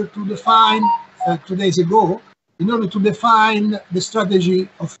in order to define, 2 days ago, in order to define the strategy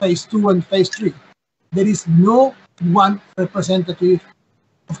of phase 2 and phase 3. There is no one representative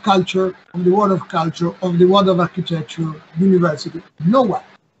of culture, of the world of culture, of the world of architecture, university, no one.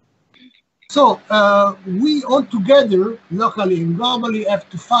 So we all together, locally and globally, have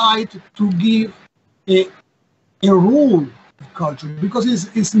to fight to give a rule of culture, because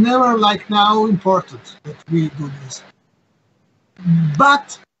it's never like now important that we do this.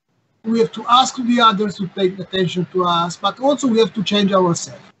 But we have to ask the others to pay attention to us, but also we have to change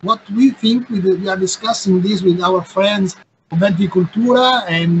ourselves. What we think, we are discussing this with our friends of Venti Cultura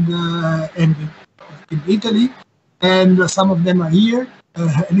and in Italy, and some of them are here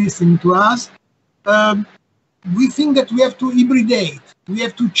listening to us. We think that we have to hybridate. We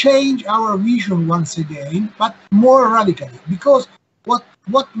have to change our vision once again, but more radically, because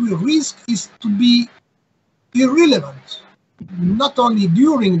what we risk is to be irrelevant, not only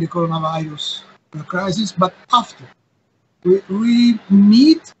during the coronavirus crisis, but after. We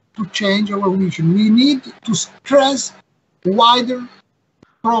need to change our vision. We need to stress wider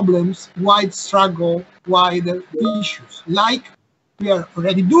problems, wide struggle, wider issues, like we are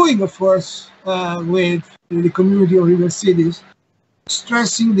already doing, of course, with the community of river cities,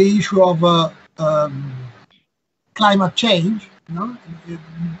 stressing the issue of climate change,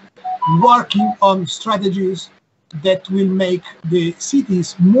 working on strategies that will make the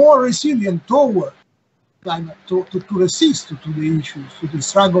cities more resilient toward climate, to resist to the issues, to the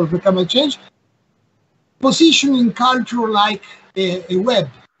struggle of climate change, positioning culture like a web,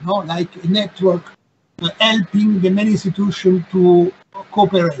 like a network, helping the many institutions to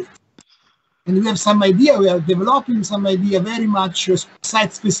cooperate. And we have some idea, we are developing some idea very much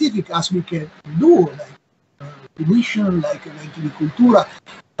site-specific as we can do, like mission, like the Cultura.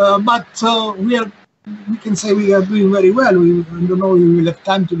 But we can say we are doing very well. I don't know, we will have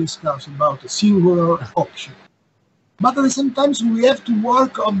time to discuss about a singular option. But at the same time, we have to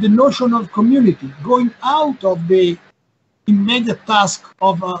work on the notion of community, going out of the immediate task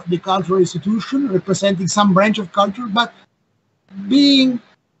of the cultural institution, representing some branch of culture, but being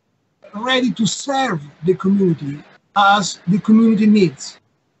ready to serve the community as the community needs.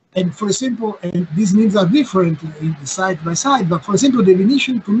 And for example, and these needs are different in the side by side, but for example, the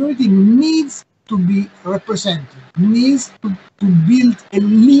Venetian community needs to be represented, needs to build a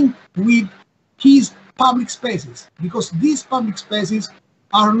link with his public spaces, because these public spaces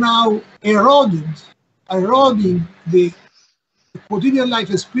are now eroding the quotidian life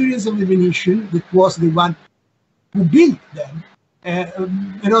experience of the Venetian, that was the one who built them,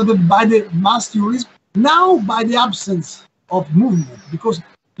 eroded by the mass tourism, now by the absence of movement, because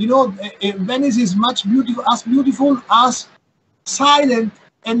Venice is as beautiful as silent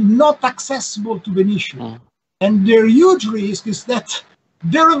and not accessible to Venetians. And the huge risk is that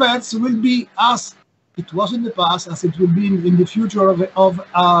the reverse will be as it was in the past, as it will be in the future of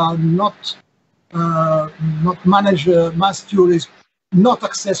not managed mass tourism, not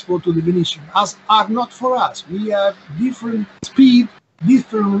accessible to the Venetian, as are not for us. We have different speed,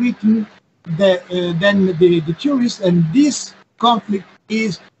 different rhythm than the tourists, and this conflict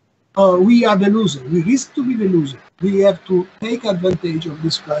is we are the loser. We risk to be the loser. We have to take advantage of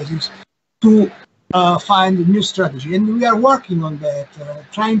this crisis to find a new strategy, and we are working on that,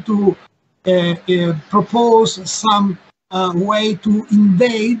 trying to propose some way to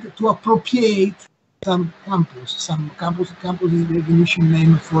invade, to appropriate some campus. Campus is the Venetian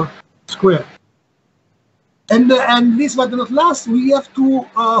name for square. And this, but not last, we have to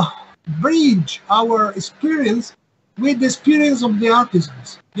bridge our experience with the experience of the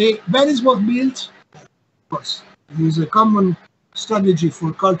artisans. Venice was built, of course, it is a common strategy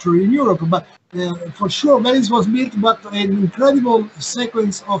for culture in Europe, but for sure Venice was built by an incredible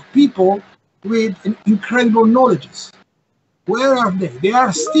sequence of people with incredible knowledges. Where are they? They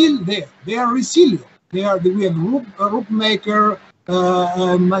are still there. They are resilient. We have roof maker,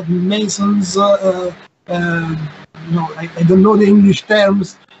 masons. I don't know the English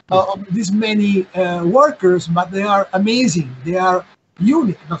terms of these many workers, but they are amazing. They are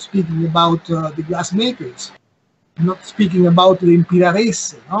unique. Not speaking about the glass makers, not speaking about the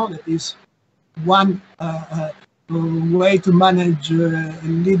impirarese. That is one way to manage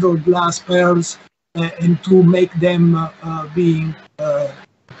little glass pearls and to make them being a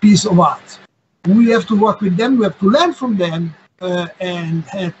piece of art. We have to work with them, we have to learn from them and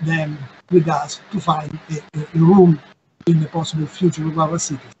help them with us to find a room in the possible future of our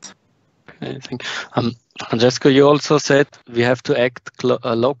cities. I think, Francesco, you also said we have to act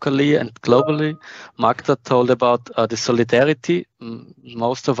locally and globally. Magda told about the solidarity.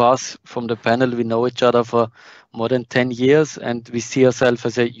 Most of us from the panel, we know each other for more than 10 years and we see ourselves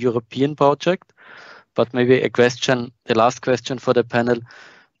as a European project. But maybe a question, the last question for the panel,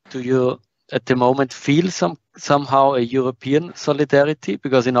 do you at the moment feel somehow a European solidarity?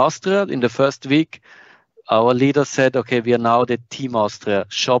 Because in Austria, in the first week, our leader said, okay, we are now the Team Austria,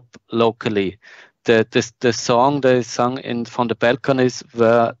 shop locally. The song they sung from the balconies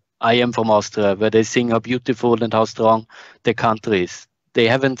where I am from Austria, where they sing how beautiful and how strong the country is. They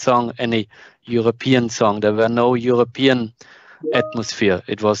haven't sung any European song. There were no European atmosphere.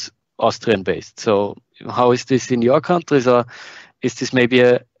 It was Austrian based. So how is this in your countries, or is this maybe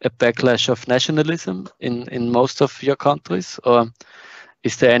a backlash of nationalism in most of your countries, or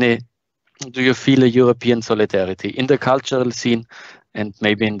is there do you feel a European solidarity in the cultural scene and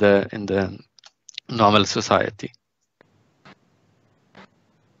maybe in the normal society?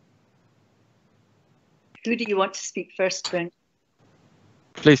 Who do you want to speak first, Brent?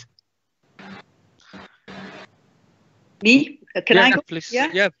 Please. Me? Can I go? Please.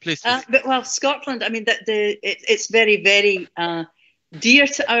 Yeah, please. Well, Scotland, I mean, it's very, very dear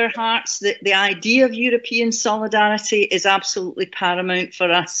to our hearts. The idea of European solidarity is absolutely paramount for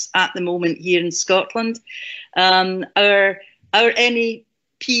us at the moment here in Scotland. Our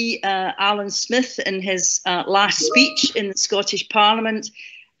MEP, Alan Smith, in his last speech in the Scottish Parliament,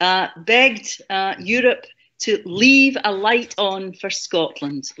 begged Europe to leave a light on for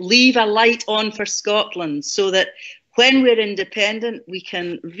Scotland. Leave a light on for Scotland so that when we're independent, we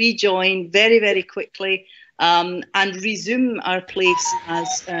can rejoin very, very quickly and resume our place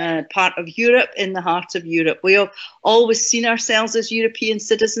as part of Europe, in the heart of Europe. We have always seen ourselves as European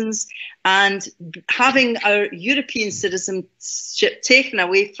citizens, and having our European citizenship taken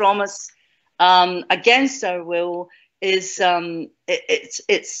away from us against our will is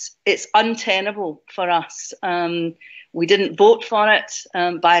it's untenable for us. We didn't vote for it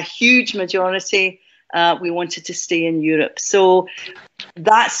by a huge majority. We wanted to stay in Europe. So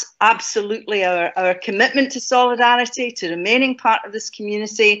that's absolutely our commitment to solidarity, to remaining part of this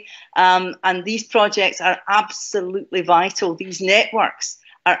community. And these projects are absolutely vital. These networks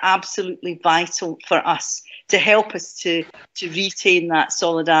are absolutely vital for us to help us to retain that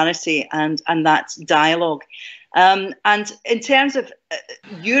solidarity and that dialogue. And in terms of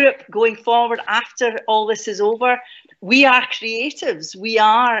Europe going forward after all this is over, we are creatives. We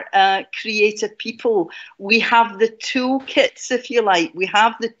are creative people. We have the toolkits, if you like. We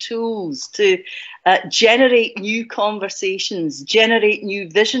have the tools to generate new conversations, generate new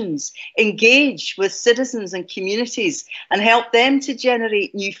visions, engage with citizens and communities, and help them to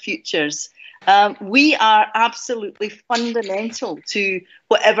generate new futures. We are absolutely fundamental to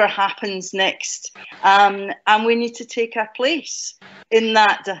whatever happens next, and we need to take our place in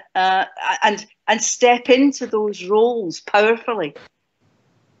that and step into those roles powerfully.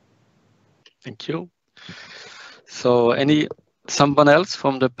 Thank you. So, someone else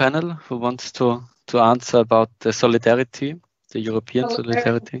from the panel who wants to answer about the solidarity, the European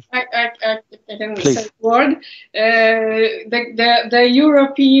solidarity? I can say a word. The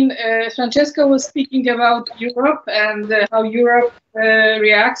European, Francesco was speaking about Europe and how Europe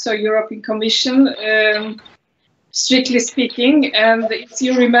reacts, or European Commission, strictly speaking. And if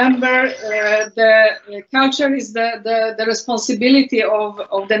you remember, the culture is the responsibility of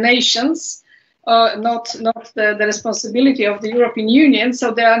the nations, not the responsibility of the European Union.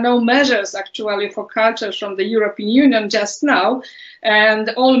 So there are no measures actually for culture from the European Union just now, and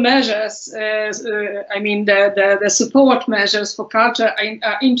all measures, I mean the support measures for culture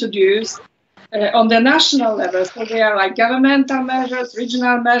are introduced on the national level. So they are like governmental measures,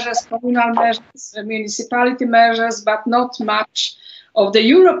 regional measures, communal measures, municipality measures, but not much of the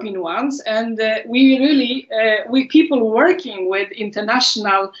European ones. And we people working with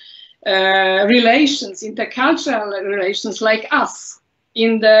international relations, intercultural relations like us,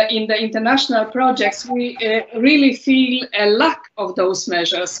 in the international projects, we really feel a lack of those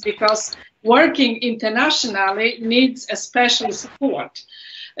measures, because working internationally needs a special support.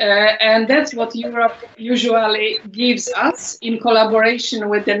 And that's what Europe usually gives us, in collaboration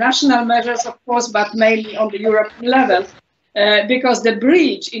with the national measures, of course, but mainly on the European level. Because the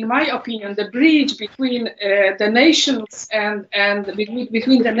bridge, in my opinion, the bridge between the nations and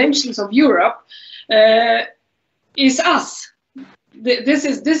between the nations of Europe is us. This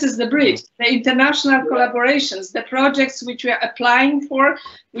is the bridge, the international collaborations, the projects which we are applying for,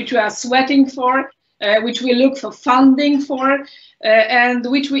 which we are sweating for, which we look for funding for, and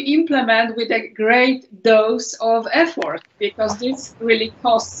which we implement with a great dose of effort, because this really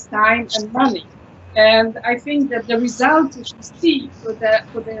costs time and money. And I think that the results which we see for the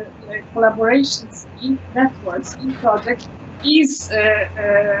collaborations in networks, in projects, is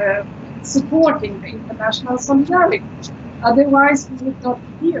supporting the international solidarity. Otherwise, we would not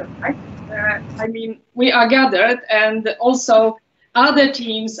be here, right? I mean, we are gathered, and also other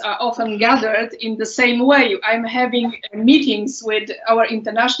teams are often gathered in the same way. I'm having meetings with our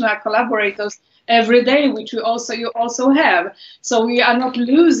international collaborators every day, which you also have. So we are not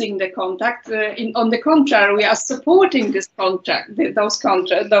losing the contact. On the contrary, we are supporting those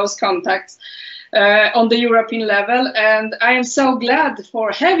contacts on the European level. And I am so glad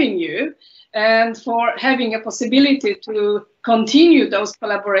for having you and for having a possibility to continue those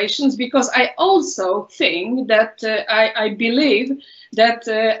collaborations, because I also think that I believe that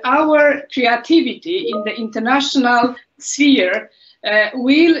our creativity in the international sphere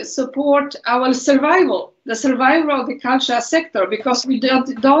will support our survival, the survival of the cultural sector, because we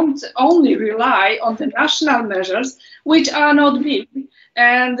don't only rely on the national measures, which are not big,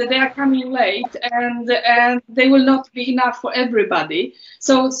 and they are coming late, and they will not be enough for everybody.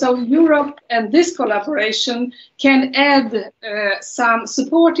 So Europe and this collaboration can add some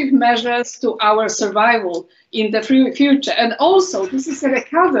supportive measures to our survival in the future. And also, this is a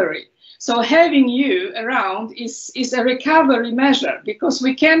recovery. So having you around is a recovery measure, because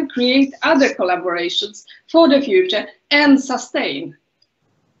we can create other collaborations for the future and sustain.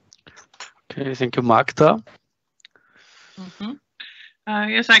 Okay, thank you, Magda. Mm-hmm.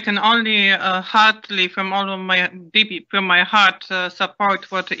 Yes, I can only heartily, from my heart,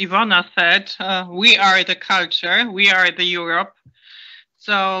 support what Iwona said. We are the culture, we are the Europe.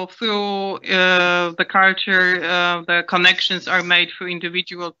 So through the culture, the connections are made through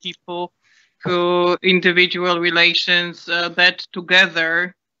individual people, through individual relations that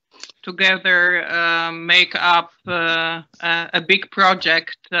together make up a big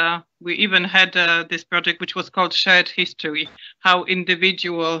project. We even had this project which was called Shared History, how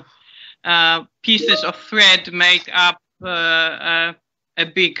individual pieces of thread make up a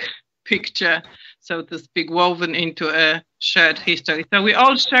big picture, so to speak, woven into a shared history. So we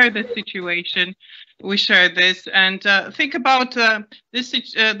all share this situation. We share this, and think about this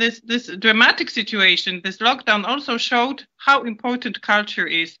dramatic situation. This lockdown also showed how important culture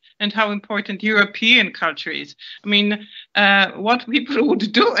is and how important European culture is. I mean, what people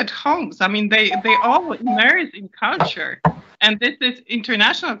would do at homes. I mean, they all immerse in culture, and this is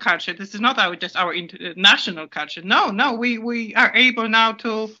international culture. This is not just our national culture. No, we are able now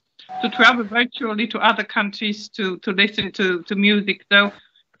to travel virtually to other countries to listen to music. So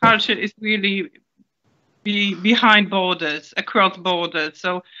culture is really behind borders, across borders.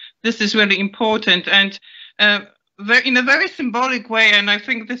 So this is really important, and in a very symbolic way, and I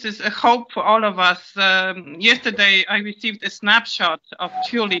think this is a hope for all of us. Yesterday I received a snapshot of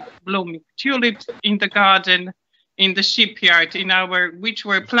tulips blooming, tulips in the garden, in the shipyard, which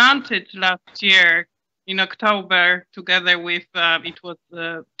were planted last year in October, together with it was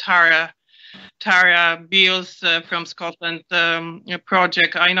Tara Beals from Scotland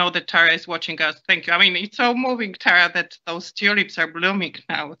project. I know that Tara is watching us. Thank you. I mean, it's so moving, Tara, that those tulips are blooming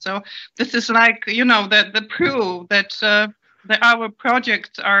now. So this is like, the proof that our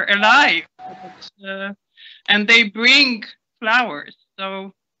projects are alive, and they bring flowers.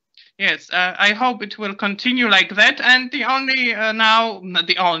 So yes, I hope it will continue like that. And the only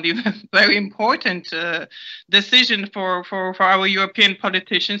very important decision for our European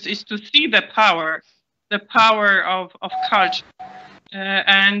politicians is to see the power of culture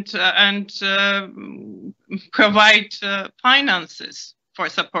and provide finances for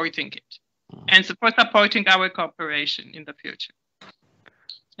supporting it and for supporting our cooperation in the future.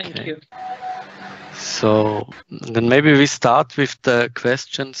 Thank you. So then maybe we start with the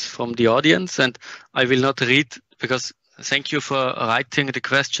questions from the audience, and I will not read, because thank you for writing the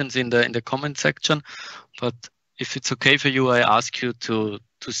questions in the comment section, but if it's okay for you, I ask you to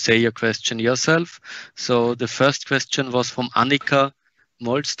say your question yourself. So the first question was from Annika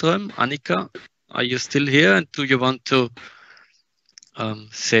Molström. Annika, are you still here? And do you want to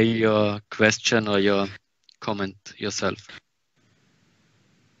say your question or your comment yourself?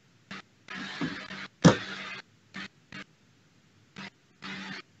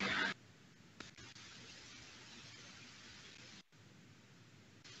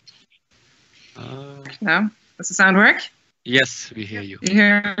 No? Does the sound work? Yes, we hear you. You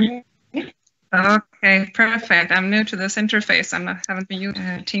hear me? Okay, perfect. I'm new to this interface. Haven't been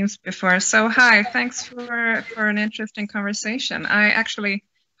using Teams before. So hi, thanks for an interesting conversation. I actually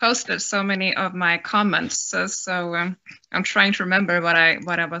posted so many of my comments, so I'm trying to remember what I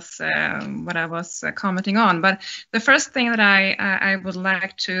was commenting on. But the first thing that I would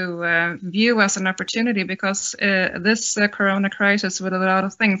like to view as an opportunity, because this Corona crisis, with a lot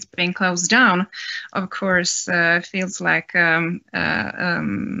of things being closed down, of course, feels like a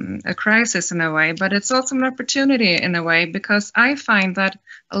crisis in a way. But it's also an opportunity in a way, because I find that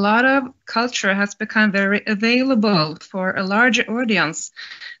a lot of culture has become very available for a larger audience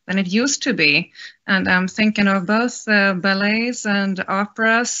than it used to be. And I'm thinking of both ballets and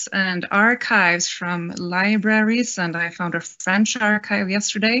operas and archives from libraries, and I found a French archive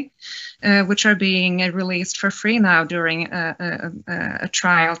yesterday, which are being released for free now during a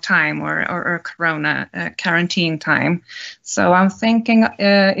trial time or Corona quarantine time. So I'm thinking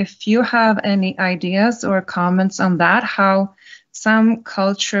if you have any ideas or comments on that, how some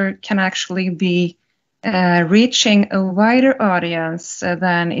culture can actually be reaching a wider audience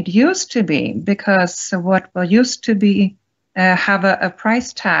than it used to be, because what used to be have a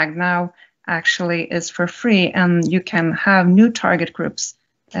price tag now actually is for free, and you can have new target groups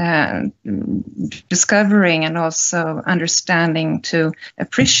discovering and also understanding to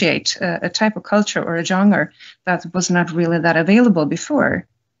appreciate a type of culture or a genre that was not really that available before.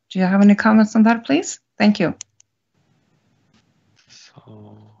 Do you have any comments on that, please? Thank you.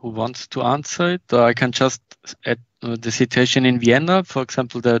 Who wants to answer it? Or I can just add the situation in Vienna, for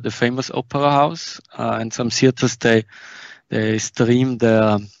example, the famous opera house and some theaters, they stream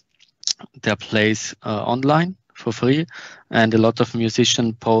their plays online for free, and a lot of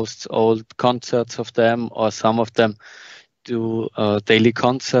musicians post old concerts of them, or some of them do daily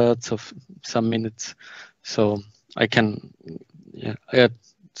concerts of some minutes. So I can,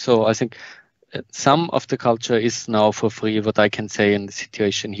 so I think some of the culture is now for free, what I can say in the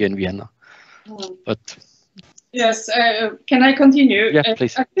situation here in Vienna. But yes, can I continue? Yeah,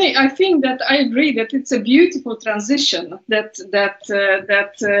 please. I think that I agree that it's a beautiful transition that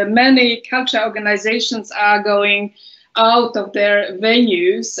many culture organizations are going out of their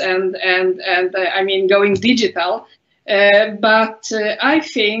venues and I mean going digital. But I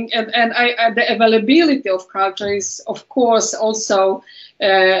think the availability of culture is of course also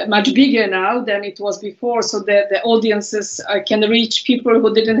much bigger now than it was before, so that the audiences can reach people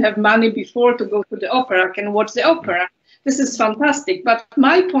who didn't have money before to go to the opera, can watch the opera. This is fantastic, but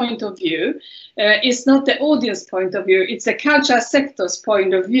my point of view is not the audience point of view, it's the culture sector's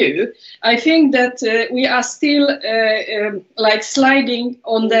point of view. I think that we are still like sliding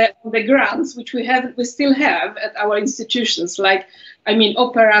on the grants which we still have at our institutions, like I mean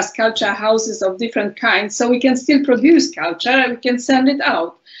operas, culture houses of different kinds, so we can still produce culture and we can send it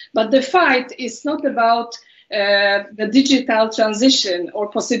out. But the fight is not about the digital transition or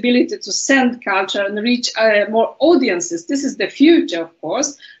possibility to send culture and reach more audiences. This is the future, of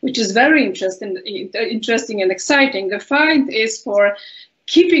course, which is very interesting and exciting. The fight is for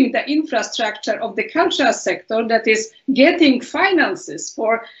keeping the infrastructure of the cultural sector that is getting finances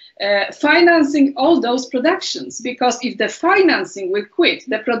for financing all those productions, because if the financing will quit,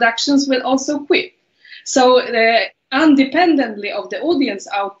 the productions will also quit. So independently of the audience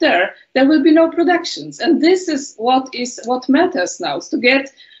out there, there will be no productions, and this is what matters now, is to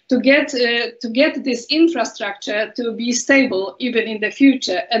get this infrastructure to be stable even in the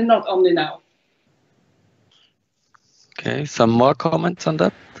future and not only now. Okay, some more comments on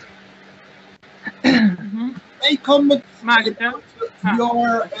that? I comment Magda.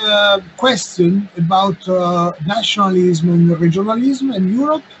 Your question about nationalism and regionalism in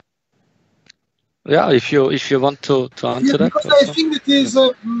Europe. Yeah, if you want to answer that. Because I think it is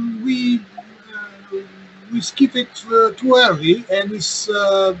we skip it too early, and it's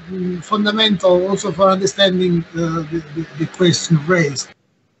fundamental also for understanding the question raised.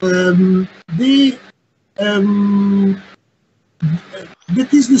 That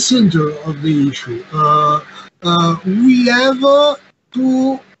is the center of the issue. We have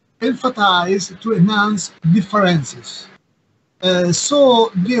to emphasize, to enhance differences.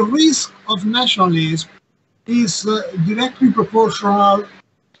 So the risk of nationalism is directly proportional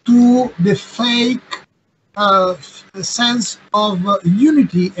to the fake a sense of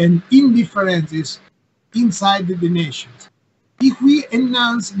unity and indifferences inside the nations. If we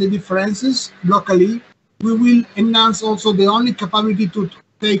enhance the differences locally, we will enhance also the only capability to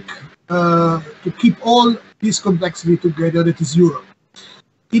keep all this complexity together, that is Europe.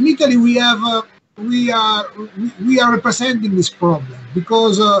 In Italy, we are representing this problem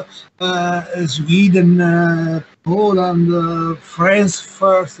because Sweden, Poland, France,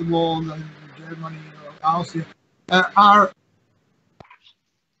 first of all, Germany, Austria, are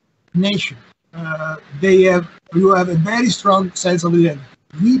nations. You have a very strong sense of identity.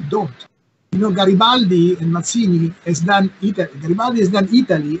 We don't. You know, Garibaldi and Mazzini has done Italy. Garibaldi has done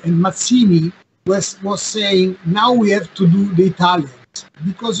Italy, and Mazzini was saying, now we have to do the Italians.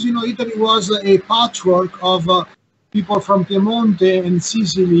 Because, you know, Italy was a patchwork of people from Piemonte and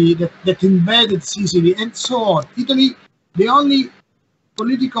Sicily that invaded Sicily and so on. Italy, the only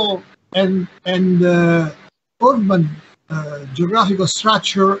political and urban geographical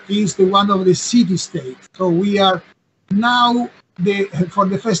structure is the one of the city-state. So we are now, for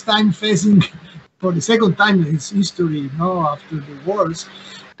the first time, facing, for the second time in its history, after the wars,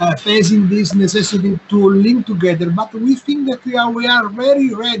 facing this necessity to link together. But we think that we are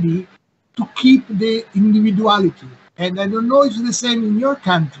very ready to keep the individuality. And I don't know if it's the same in your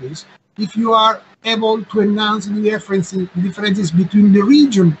countries, if you are able to enhance the differences between the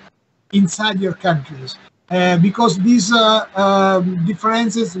region inside your countries. Because these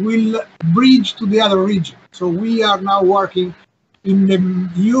differences will bridge to the other region. So we are now working in the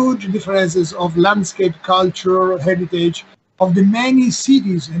huge differences of landscape, culture, heritage, of the many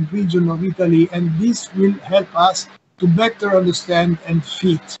cities and regions of Italy, and this will help us to better understand and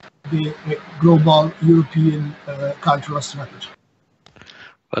fit the global European cultural strategy.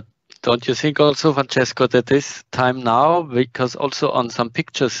 But don't you think also, Francesco, that this time now, because also on some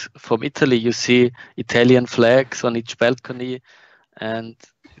pictures from Italy, you see Italian flags on each balcony, and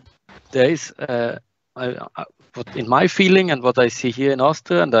there is, in my feeling and what I see here in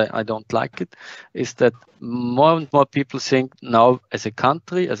Austria, and I don't like it, is that more and more people think now as a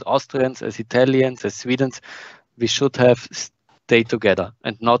country, as Austrians, as Italians, as Swedes, we should have stay together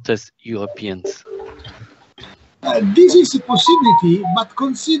and not as Europeans. This is a possibility, but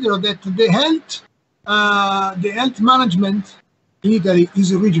consider that the health management in Italy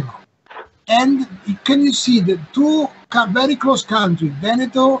is regional. And can you see the two very close countries,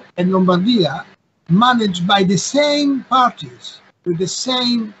 Veneto and Lombardia, managed by the same parties with the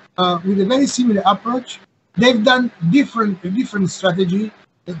same with a very similar approach. They've done different strategy,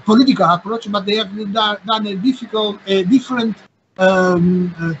 political approach, but they have done a different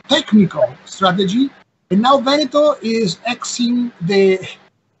technical strategy. And now Veneto is exiting the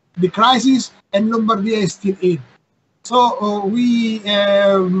crisis, and Lombardia is still in. So we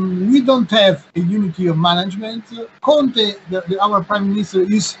don't have a unity of management. Conte, our prime minister,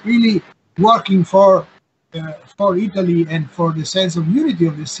 is really working for Italy and for the sense of unity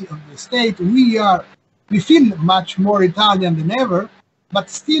of the state. We feel much more Italian than ever, but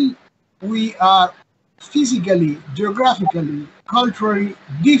still we are physically, geographically, culturally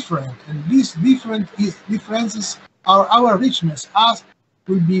different, and these differences are our richness, as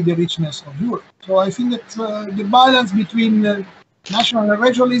will be the richness of Europe. So I think that the balance between national and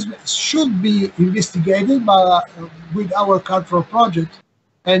regionalism should be investigated with our cultural project,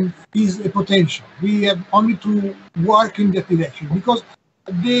 and is a potential. We have only to work in that direction, because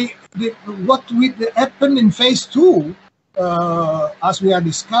what will happen in phase 2, as we are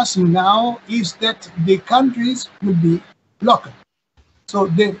discussing now, is that the countries will be local. So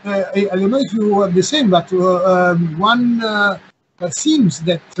I don't know if you have the same, but one seems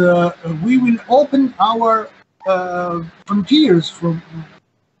that we will open our frontiers for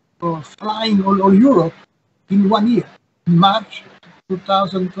flying all Europe in 1 year, in March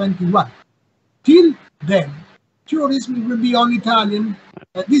 2021. Till then, tourism will be all Italian.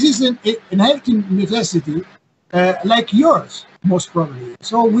 This is an healthy necessity, like yours, most probably.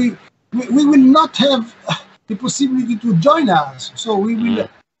 So we will not have the possibility to join us. So we will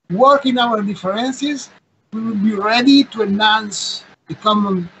work in our differences. We will be ready to enhance the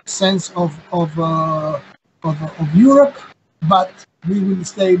common sense of Europe, but we will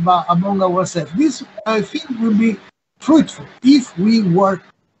stay among ourselves. This, I think, will be fruitful if we work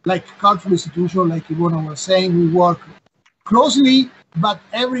like cultural institution, like Iwona was saying. We work closely, but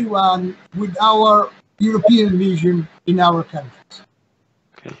everyone with our European vision in our countries.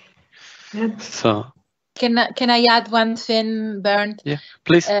 Okay. So can I add one thing, Bernd? Yeah,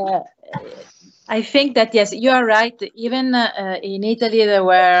 please. I think that, yes, you are right. Even in Italy, there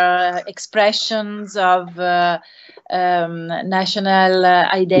were expressions of national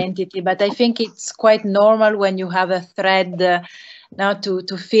identity, but I think it's quite normal when you have a thread now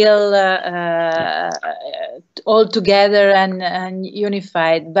to feel all together and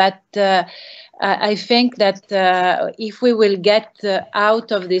unified. But I think that if we will get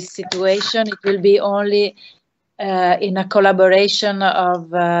out of this situation, it will be only in a collaboration of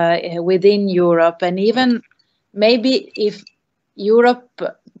within Europe, and even maybe if Europe,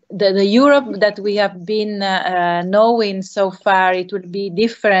 the Europe that we have been knowing so far, it will be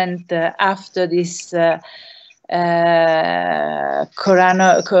different after this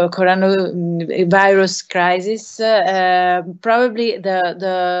coronavirus crisis. Probably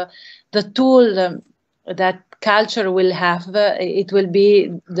the tool that culture will have, it will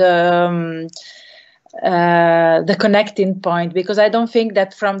be the connecting point, because I don't think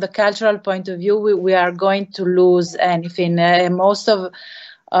that from the cultural point of view we are going to lose anything. Most of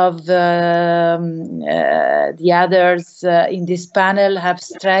the others in this panel have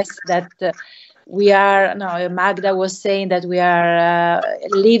stressed that we are, no, Magda was saying that we are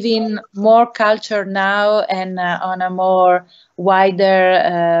living more culture now and on a more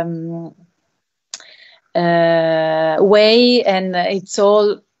wider way, and it's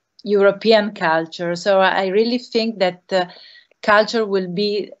all European culture. So I really think that culture will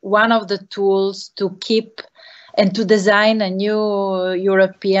be one of the tools to keep and to design a new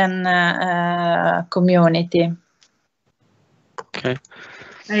European community. Okay.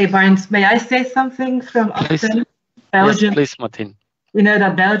 Hey, Barnes, may I say something from Belgium? Yes, please, Martin. We know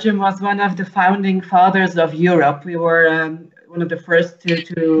that Belgium was one of the founding fathers of Europe. We were one of the first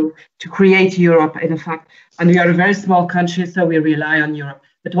to create Europe, in fact, and we are a very small country, so we rely on Europe.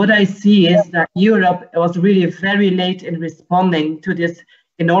 But what I see is that Europe was really very late in responding to this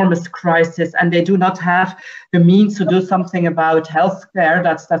enormous crisis, and they do not have the means to do something about healthcare.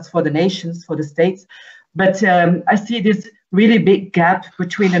 That's for the nations, for the states. But I see this really big gap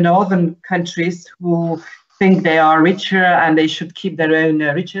between the northern countries who think they are richer and they should keep their own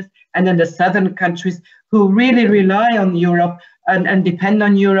riches, and then the southern countries who really rely on Europe and depend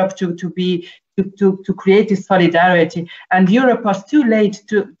on Europe to create this solidarity. And Europe was too late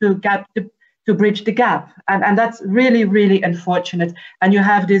to bridge the gap, and that's really, really unfortunate. And you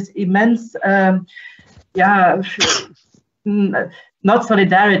have this immense not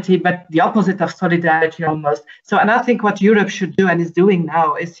solidarity, but the opposite of solidarity almost. So, and I think what Europe should do and is doing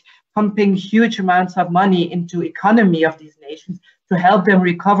now is pumping huge amounts of money into economy of these nations to help them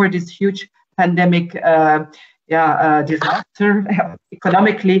recover this huge pandemic disaster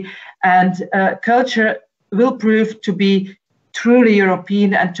economically. And culture will prove to be truly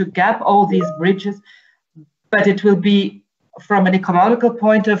European and to gap all these bridges, but it will be from an economical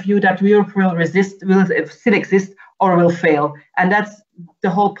point of view that Europe will still exist or will fail. And that's the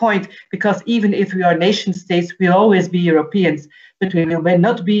whole point, because even if we are nation states, we'll always be Europeans, but we will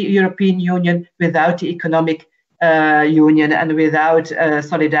not be European Union without the economic union and without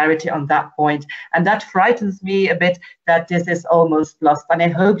solidarity on that point. And that frightens me a bit, that this is almost lost. And I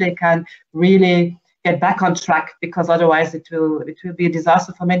hope they can really get back on track, because otherwise it will be a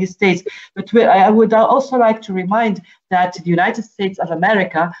disaster for many states. But I would also like to remind that the United States of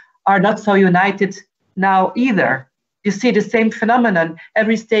America are not so united now either. You see the same phenomenon.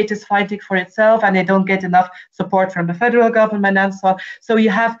 Every state is fighting for itself and they don't get enough support from the federal government and so on. So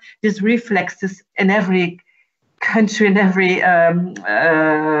you have these reflexes in every country, in every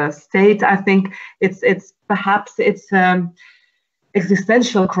state. I think it's perhaps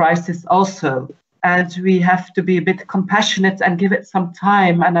existential crisis also. And we have to be a bit compassionate and give it some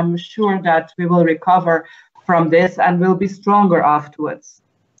time. And I'm sure that we will recover from this and will be stronger afterwards.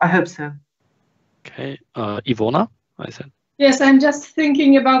 I hope so. Okay, Iwona, I said. Yes, I'm just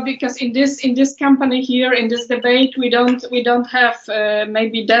thinking about, because in this company here, in this debate, we don't have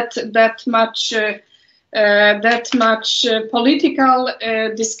maybe that much political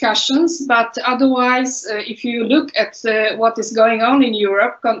discussions, but otherwise, if you look at what is going on in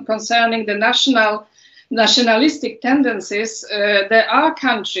Europe concerning the nationalistic tendencies, there are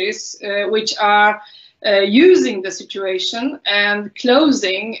countries which are using the situation and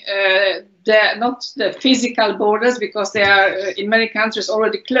closing not the physical borders, because they are in many countries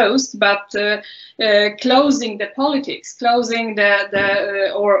already closed, but closing the politics, closing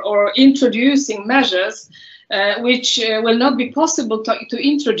or introducing measures which will not be possible to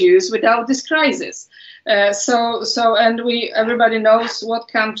introduce without this crisis. And everybody knows what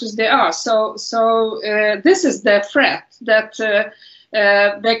countries they are. So this is the threat, that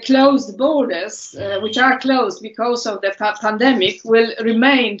the closed borders, which are closed because of the pandemic, will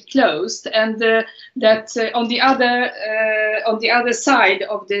remain closed, and that on the other side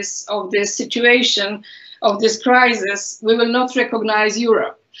of this situation, of this crisis, we will not recognize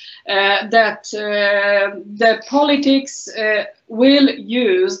Europe. That the politics will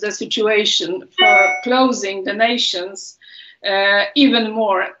use the situation for closing the nations even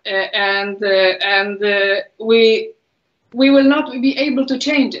more, and we will not be able to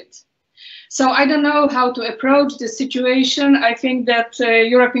change it. So I don't know how to approach the situation. I think that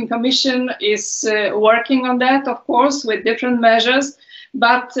European Commission is working on that, of course, with different measures.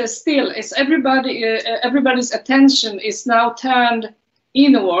 But still, it's everybody's attention is now turned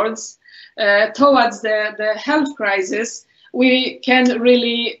inwards towards the health crisis. We can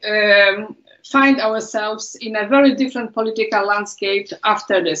really find ourselves in a very different political landscape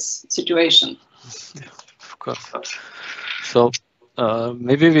after this situation. Yeah, of course. So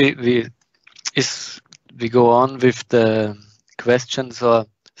maybe we go on with the questions or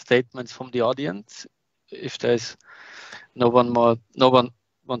statements from the audience. If there's no one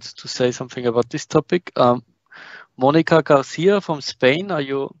wants to say something about this topic. Monica Garcia from Spain, are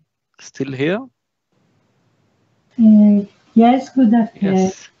you still here? Yes, good afternoon.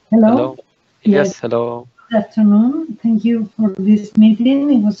 Yes. Hello. Yes, hello. Good afternoon. Thank you for this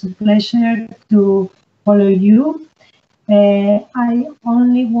meeting. It was a pleasure to follow you. I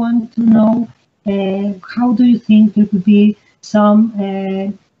only want to know how do you think there could be some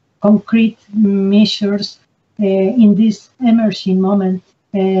concrete measures in this emerging moment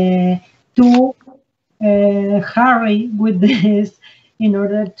to hurry with this in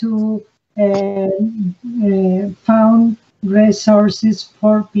order to found resources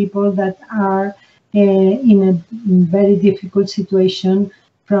for people that are in a very difficult situation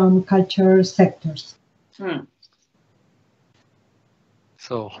from culture sectors.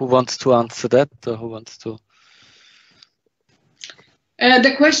 So who wants to answer that, or who wants to?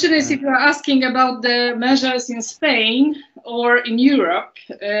 The question is if you are asking about the measures in Spain or in Europe.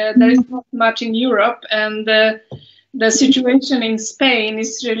 There is not much in Europe, and the situation in Spain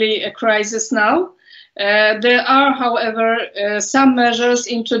is really a crisis now. There are, however, some measures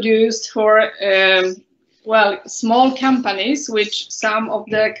introduced for small companies, which some of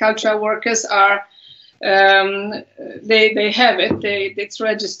the cultural workers are. They have it. It's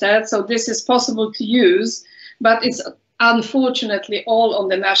registered, so this is possible to use, but it's unfortunately all on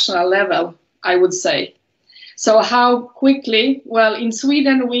the national level, I would say. So how quickly? Well, in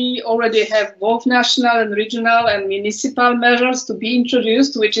Sweden we already have both national and regional and municipal measures to be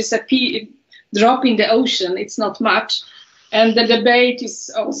introduced, which is a drop in the ocean. It's not much, and the debate is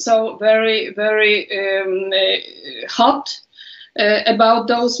also very, very hot about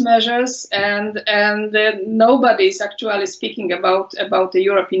those measures, and nobody is actually speaking about the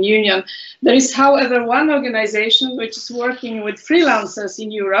European Union. There is, however, one organization which is working with freelancers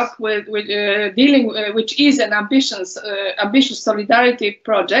in Europe, which is an ambitious solidarity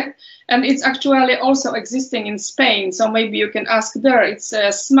project, and it's actually also existing in Spain. So maybe you can ask there. It's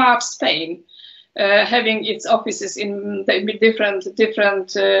Smart Spain, having its offices in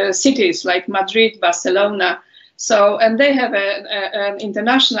different cities like Madrid, Barcelona. So, and they have an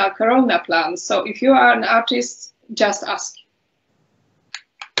international Corona plan. So if you are an artist, just ask.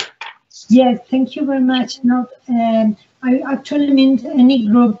 Yes, thank you very much. I actually meant any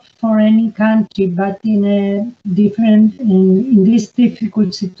group for any country, but in this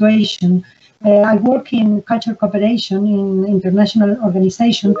difficult situation. I work in cultural cooperation in international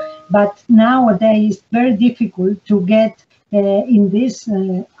organization, but nowadays it's very difficult to get in this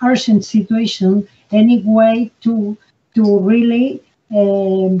urgent situation any way to really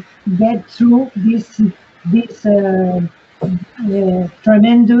get through this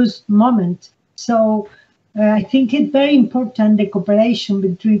tremendous moment. So I think it's very important, the cooperation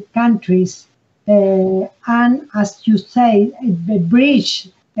between countries, and as you say, the bridge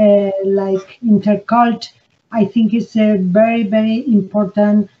like Intercult, I think it's a very, very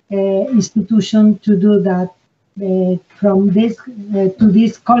important institution to do that from this to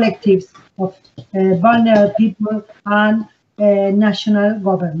these collectives of vulnerable people and national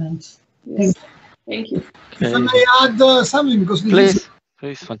governments. Yes. Thank you. If I may add something, because this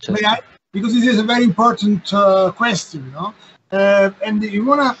because this is a very important question, no? And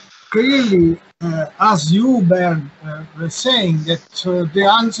Iwona clearly, as you, Bernd, were saying, that the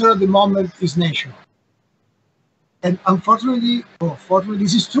answer at the moment is national. And unfortunately, or fortunately,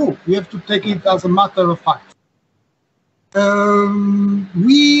 this is true. We have to take it as a matter of fact.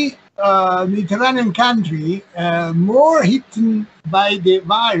 We, Mediterranean country, more hit by the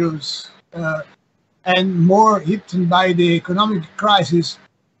virus and more hit by the economic crisis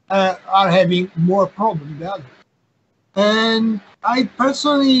are having more problems than others. And I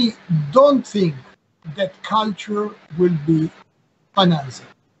personally don't think that culture will be financed.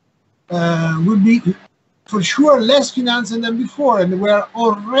 Will be for sure less financed than before, and there were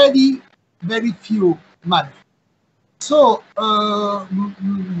already very few money. So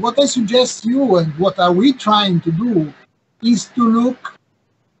what I suggest you and what are we trying to do is to look,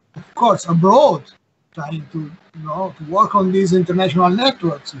 of course, abroad, trying to to work on these international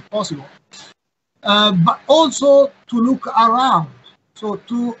networks if possible, but also to look around. So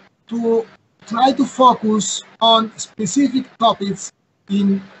to try to focus on specific topics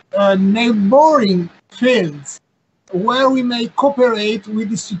in neighboring fields where we may cooperate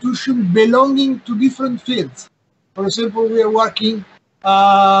with institutions belonging to different fields. For example, we are working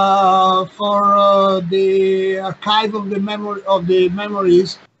for the archive of the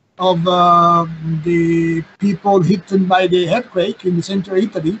memories of the people hit by the earthquake in the central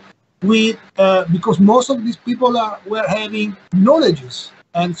Italy, because most of these people were having knowledges,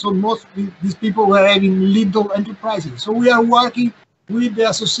 and so most of these people were having little enterprises. So we are working with the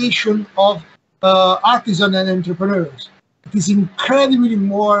Association of Artisans and Entrepreneurs. It is incredibly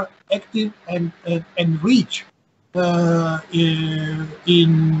more active and rich than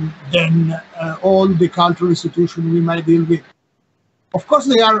all the cultural institutions we might deal with. Of course,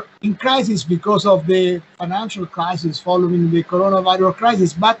 they are in crisis because of the financial crisis following the coronavirus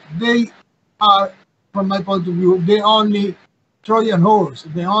crisis, but they are, from my point of view, the only Trojan horse,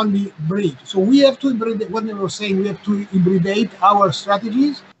 the only bridge. So we have to, what I was saying, we have to hybridate our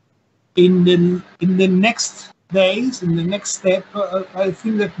strategies in the next days, in the next step. I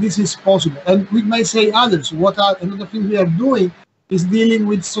think that this is possible. And we might say others. Another thing we are doing is dealing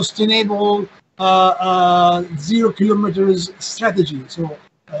with sustainable 0 kilometers strategy. So,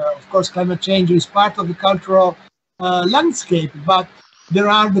 of course, climate change is part of the cultural landscape, but there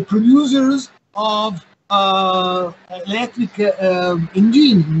are the producers of electric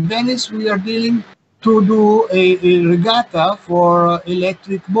engine. In Venice, we are dealing to do a regatta for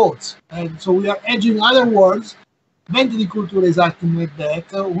electric boats. And so we are edging other worlds. Venti Cultura is acting with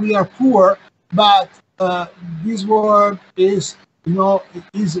that. We are poor, but this world is, will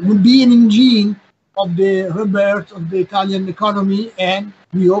be an engine of the rebirth of the Italian economy, and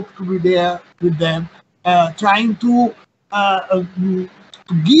we hope to be there with them, trying to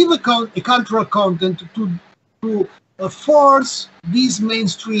give a cultural content to force this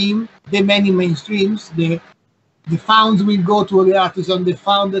mainstream, the many mainstreams, the funds will go to the artisan, the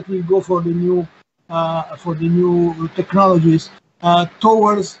fund that will go for the new technologies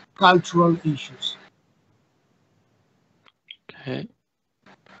towards cultural issues. Okay.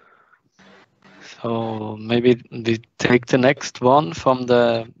 So maybe we take the next one from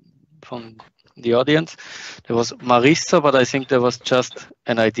the audience. There was Marissa, but I think there was just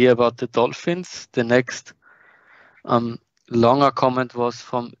an idea about the dolphins. The next longer comment was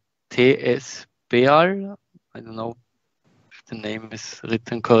from TS Beal. I don't know if the name is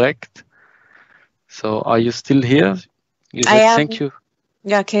written correct. So are you still here? I am. Thank you.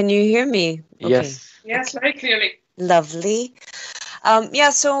 Yeah, can you hear me? Okay. Yes. Yes, very clearly. Lovely.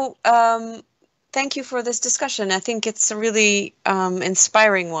 Thank you for this discussion. I think it's a really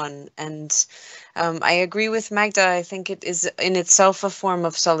inspiring one. And I agree with Magda. I think it is in itself a form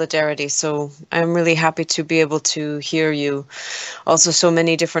of solidarity. So I'm really happy to be able to hear you. Also, so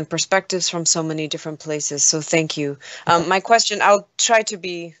many different perspectives from so many different places. So thank you. My question, I'll try to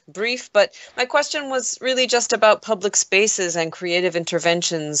be brief, but my question was really just about public spaces and creative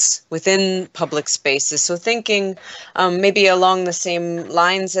interventions within public spaces. So thinking maybe along the same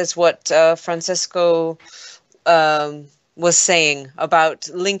lines as what Francesco was saying about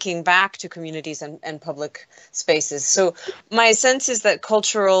linking back to communities and public spaces. So my sense is that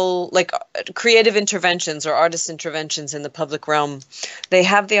cultural, like creative interventions or artist interventions in the public realm, they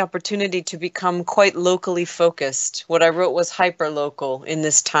have the opportunity to become quite locally focused. What I wrote was hyper-local in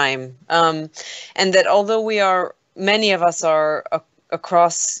this time. And that although many of us are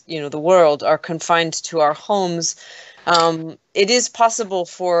across, the world, are confined to our homes, it is possible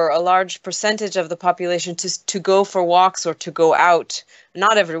for a large percentage of the population to go for walks or to go out.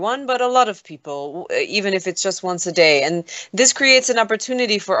 Not everyone, but a lot of people, even if it's just once a day. And this creates an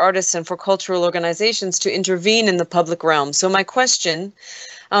opportunity for artists and for cultural organizations to intervene in the public realm. So my question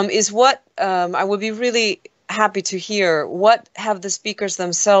is I would be really happy to hear, what have the speakers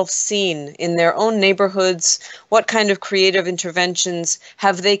themselves seen in their own neighborhoods? What kind of creative interventions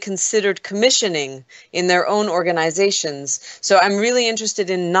have they considered commissioning in their own organizations? So I'm really interested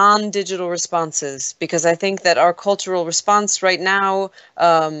in non-digital responses, because I think that our cultural response right now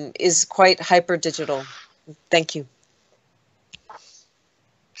is quite hyper-digital. Thank you.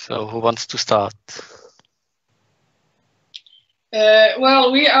 So who wants to start?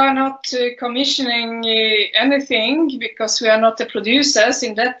 Well, we are not commissioning anything because we are not the producers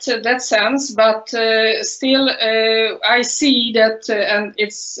in that sense. But still, I see that, and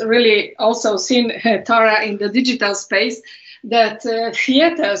it's really also seen, Tara, in the digital space, that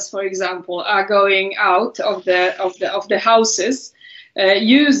theaters, for example, are going out of the houses,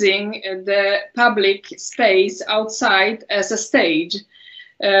 using the public space outside as a stage.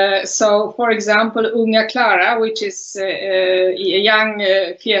 So, for example, Unga Klara, which is a young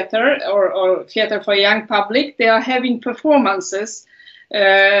theater or theater for young public, they are having performances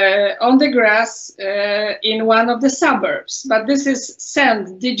on the grass in one of the suburbs. But this is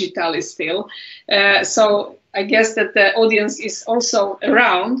sent digitally still. So I guess that the audience is also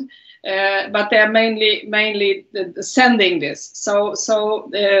around, but they are mainly sending this. So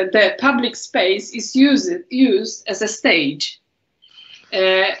the public space is used as a stage.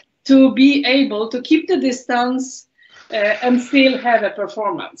 To be able to keep the distance and still have a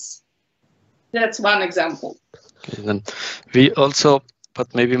performance. That's one example. Okay, then we also,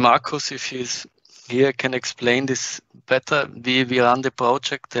 but maybe Markus, if he's here, can explain this better. We run the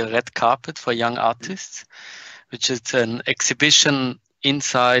project, the Red Carpet for Young Artists, which is an exhibition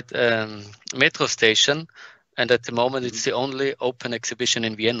inside metro station. And at the moment, it's the only open exhibition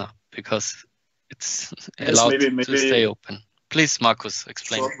in Vienna because it's allowed to stay open. Please, Markus,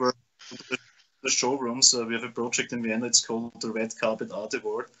 explain. The showrooms, we have a project in Vienna, it's called the Red Carpet Art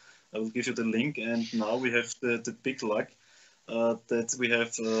Award. I will give you the link, and now we have the big luck that we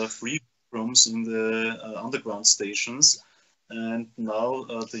have free rooms in the underground stations, and now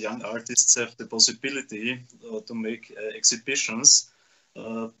the young artists have the possibility to make exhibitions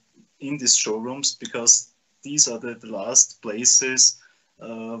in these showrooms, because these are the last places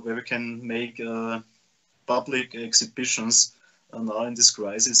where we can make public exhibitions now in this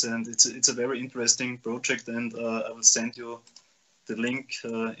crisis, and it's a very interesting project, and I will send you the link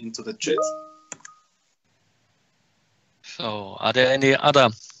into the chat. So, are there any other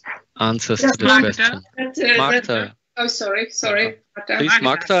answers to the question? Magda. Oh, sorry. Marta. Please,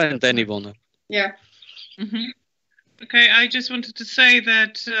 Magda, and then Iwona. Yeah. Okay, I just wanted to say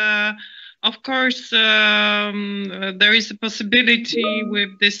that of course, there is a possibility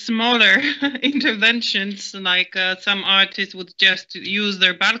with the smaller interventions, like some artists would just use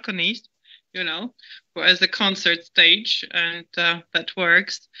their balconies, you know, as a concert stage, and that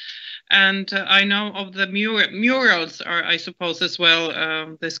works. And I know of the murals are, I suppose, as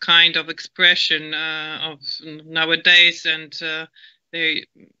well, this kind of expression of nowadays, and they,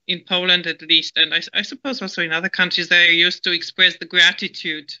 in Poland at least, and I suppose also in other countries, they are used to express the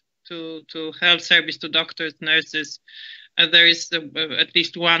gratitude to health service, to doctors, nurses. There is at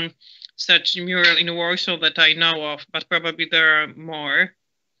least one such mural in Warsaw that I know of, but probably there are more.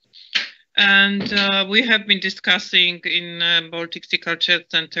 And we have been discussing in Baltic Sea Culture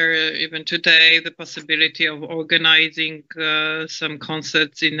Center even today the possibility of organizing some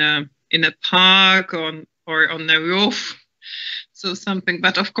concerts in a park or on a roof, so something.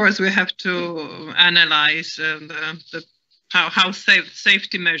 But of course, we have to analyze how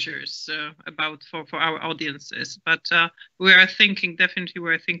safety measures for our audiences. But we are thinking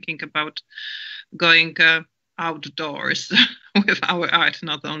about going outdoors with our art,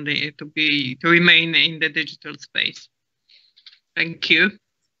 not only to remain in the digital space. Thank you.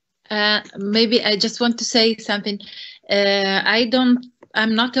 Maybe I just want to say something.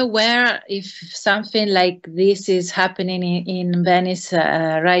 I'm not aware if something like this is happening in Venice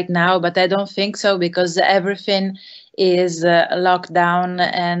right now, but I don't think so, because everything is locked down,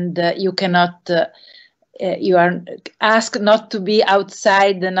 and you cannot you are asked not to be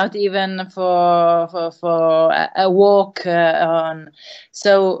outside, not even for a walk on.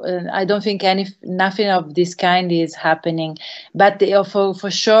 So I don't think nothing of this kind is happening. But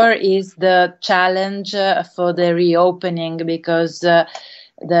for sure is the challenge for the reopening, because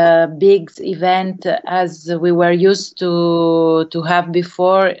the big event as we were used to have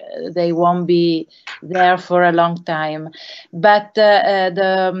before, they won't be there for a long time. But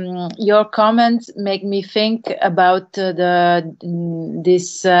your comments make me think about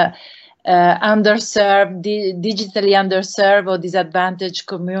this underserved, digitally underserved or disadvantaged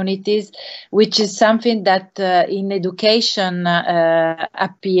communities, which is something that in education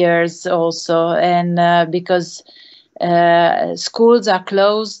appears also, and because schools are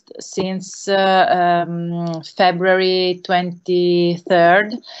closed since February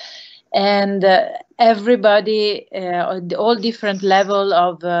 23rd, and everybody, all different level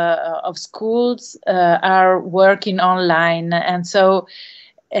of schools are working online, and so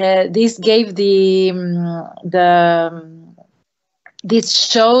this gave this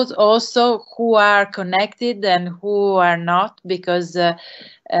shows also who are connected and who are not, because there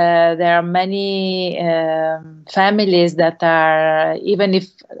are many families that are, even if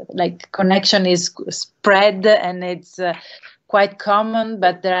like connection is spread and it's quite common,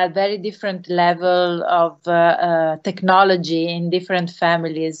 but there are very different level of technology in different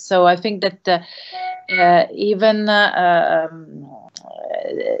families. So I think that even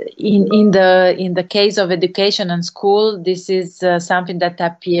in the case of education and school, this is something that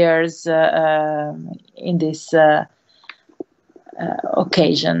appears in this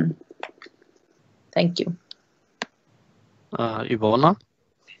occasion. Thank you. Iwona?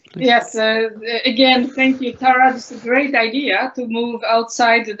 Please. Yes, again, thank you, Tara. It's a great idea to move outdoors.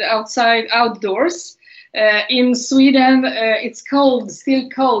 In Sweden, it's cold, still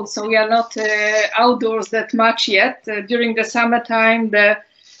cold, so we are not outdoors that much yet. During the summertime, the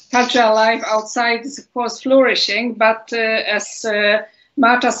cultural life outside is, of course, flourishing, but as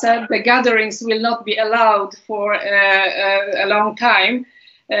Marta said, the gatherings will not be allowed for a long time.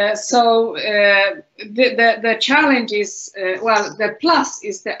 So the challenge is, well, the plus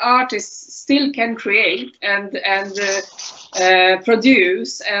is the artists still can create and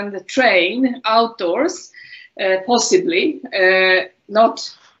produce and train outdoors, possibly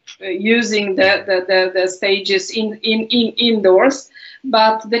not using the stages indoors.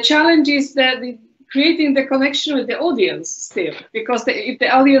 But the challenge is that creating the connection with the audience still, because if the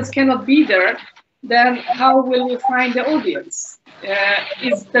audience cannot be there, then how will we find the audience?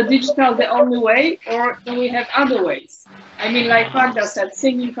 Is the digital the only way, or do we have other ways? I mean, like Magda said,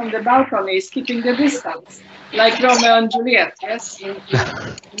 singing from the balcony is keeping the distance, like Romeo and Juliet, yes, in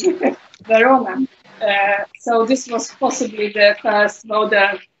Verona. So this was possibly the first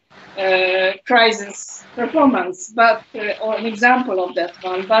modern crisis performance, but or an example of that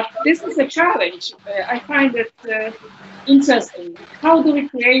one. But this is a challenge. I find it interesting. How do we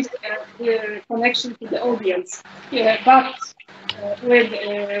create the connection to the audience, but with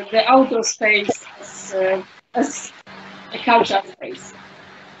the outdoor space as a cultural space?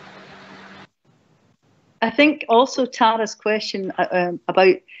 I think also Tara's question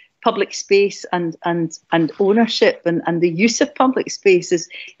about public space and ownership and the use of public space is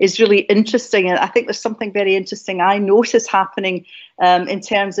really interesting. And I think there's something very interesting I notice happening in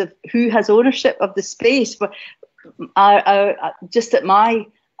terms of who has ownership of the space. But just at my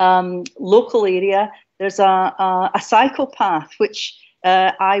local area, there's a cycle path which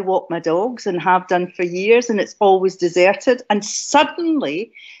I walk my dogs and have done for years, and it's always deserted. And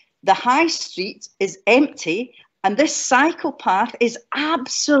suddenly the high street is empty, and this cycle path is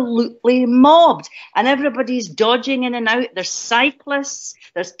absolutely mobbed, and everybody's dodging in and out. There's cyclists,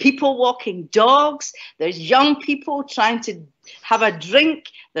 there's people walking dogs, there's young people trying to have a drink,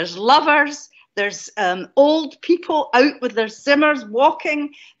 there's lovers, there's old people out with their Zimmers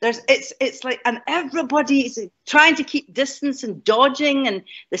walking. It's like, and everybody's trying to keep distance and dodging, and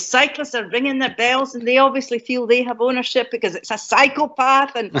the cyclists are ringing their bells, and they obviously feel they have ownership because it's a cycle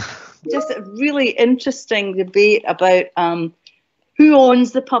path. And just a really interesting debate about who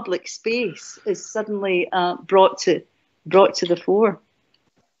owns the public space is suddenly brought to the fore.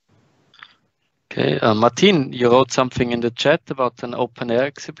 Okay, Martin, you wrote something in the chat about an open air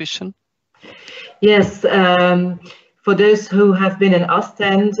exhibition. Yes, for those who have been in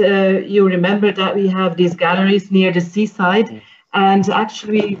Ostend, you remember that we have these galleries near the seaside, and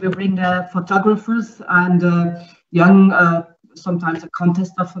actually we bring the photographers and young, sometimes a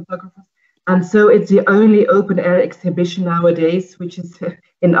contest of photographers. And so it's the only open air exhibition nowadays, which is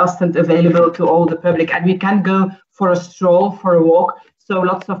in Ostend available to all the public. And we can go for a stroll, for a walk. So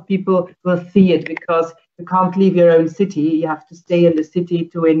lots of people will see it, because you can't leave your own city. You have to stay in the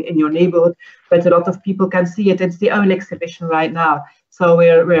city in your neighborhood. But a lot of people can see it. It's the only exhibition right now. So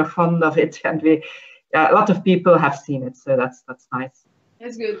we're fond of it, and a lot of people have seen it. So that's nice.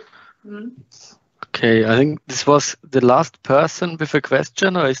 That's good. Mm-hmm. Okay, I think this was the last person with a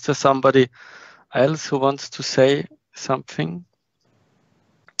question, or is there somebody else who wants to say something?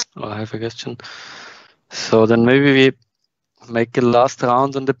 Oh, I have a question. So then maybe we make a last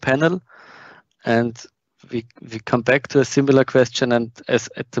round on the panel, and we come back to a similar question, and as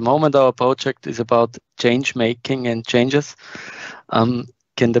at the moment our project is about change making and changes.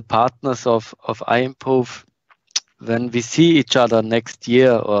 Can the partners of iImprove, when we see each other next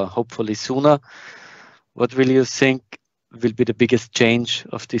year or hopefully sooner, what will you think will be the biggest change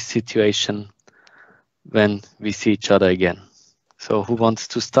of this situation when we see each other again? So who wants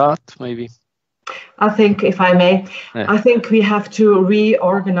to start, maybe? I think, if I may, Yeah. I think we have to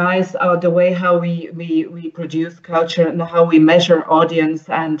reorganize the way how we produce culture and how we measure audience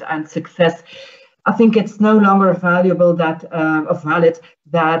and success. I think it's no longer valid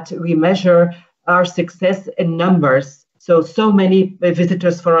that we measure our success in numbers. So many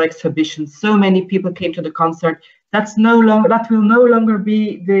visitors for our exhibitions, so many people came to the concert. That will no longer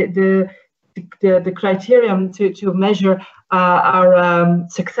be the criterion to measure our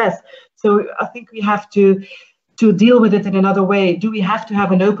success. So I think we have to deal with it in another way. Do we have to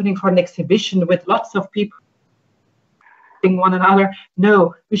have an opening for an exhibition with lots of people one another?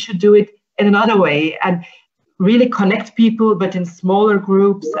 No, we should do it in another way and really connect people, but in smaller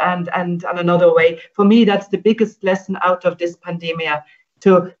groups and another way. For me, that's the biggest lesson out of this pandemia,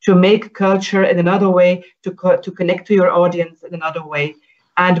 to make culture in another way, to connect to your audience in another way.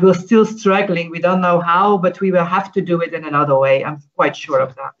 And we're still struggling. We don't know how, but we will have to do it in another way. I'm quite sure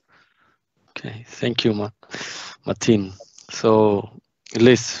of that. Okay, thank you, Martin. So,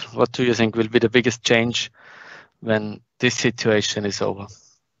 Liz, what do you think will be the biggest change when this situation is over?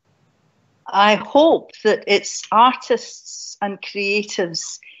 I hope that it's artists and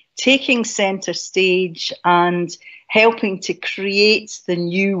creatives taking centre stage and helping to create the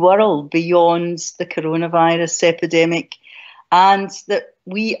new world beyond the coronavirus epidemic, and that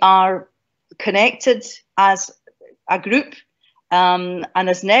we are connected as a group and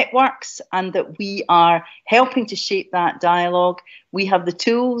as networks, and that we are helping to shape that dialogue. We have the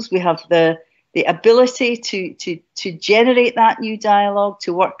tools, we have the ability to generate that new dialogue,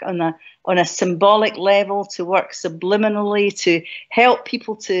 to work on a symbolic level, to work subliminally, to help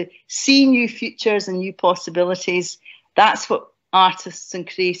people to see new futures and new possibilities. That's what artists and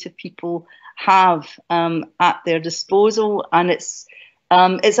creative people have at their disposal, and it's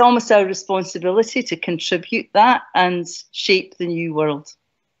almost our responsibility to contribute that and shape the new world.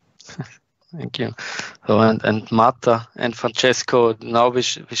 Thank you. So, and Marta and Francesco, now we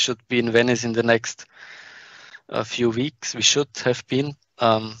should be in Venice in the next few weeks. We should have been.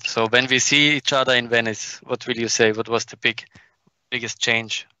 So when we see each other in Venice, what will you say? What was the biggest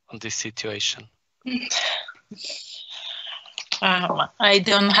change on this situation? I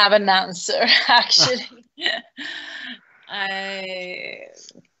don't have an answer, actually.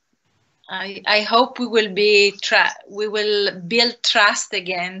 I hope we will build trust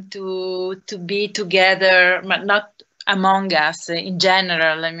again to be together, but not among us in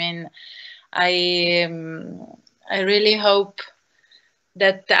general. I mean, I really hope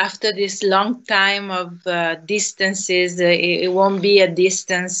that after this long time of distances, it won't be a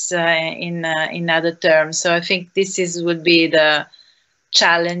distance in other terms. So I think this would be the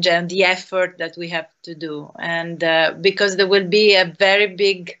challenge and the effort that we have to do. And because there will be a very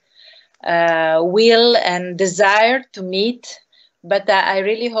big will and desire to meet, but I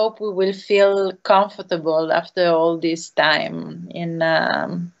really hope we will feel comfortable after all this time.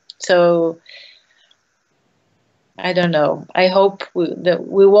 So I don't know. I hope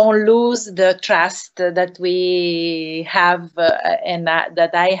we won't lose the trust that we have and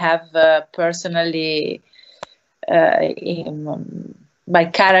that I have personally in my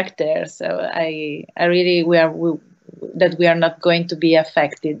character. So I really that we are not going to be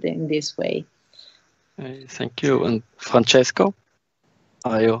affected in this way. Thank you. And Francesco,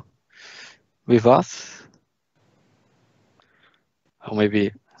 are you with us? Or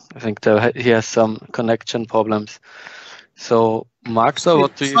maybe I think he has some connection problems. So, Magda,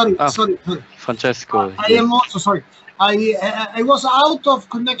 what do you... Sorry. Francesco. I am also sorry. I was out of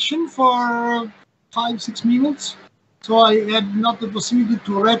connection for 5-6 minutes, so I had not the possibility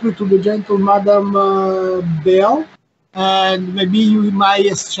to reply to the gentle Madam Bell, and maybe we might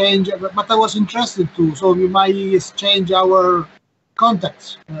exchange, but I was interested too, so we might exchange our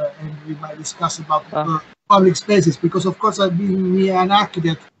contacts and we might discuss about public spaces, because of course I've been an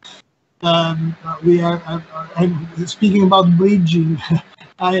architect. I'm speaking about bridging.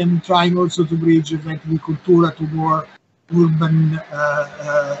 I am trying also to bridge Venti Cultura to more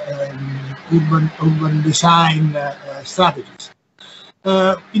urban design strategies.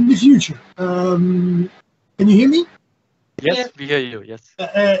 In the future, can you hear me? Yes, we hear you. Yes.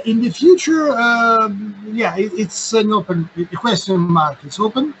 In the future, it's an open question mark. It's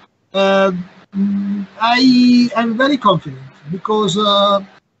open. I am very confident because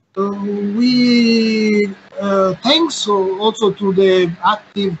we thanks also to the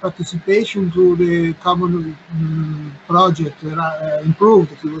active participation to the common project Improve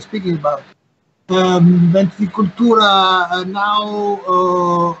that we were speaking about. Venti Cultura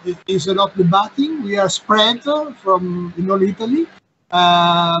now is a lot debating. We are spread from in all Italy,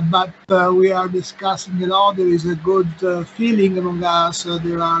 but we are discussing a lot. There is a good feeling among us.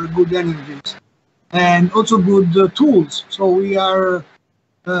 There are good energies and also good tools. So we are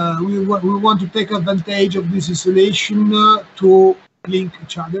we want to take advantage of this isolation to link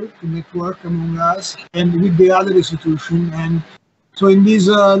each other, to network among us and with the other institution. And so in this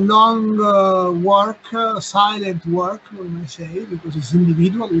long work, silent work, we may say, because it's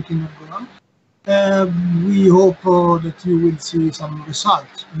individual, we cannot go on, we hope that you will see some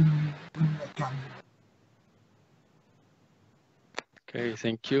results in that kind. Okay,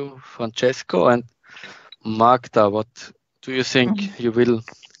 thank you, Francesco. And Magda, what do you think you will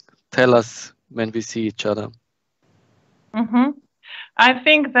tell us when we see each other? I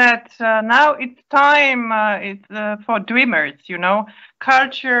think that now it's time for dreamers, you know.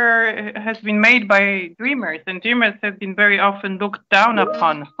 Culture has been made by dreamers, and dreamers have been very often looked down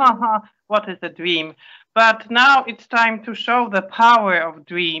upon. What is a dream? But now it's time to show the power of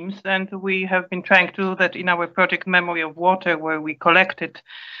dreams, and we have been trying to do that in our project Memory of Water, where we collected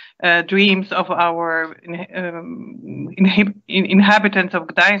dreams of our inhabitants of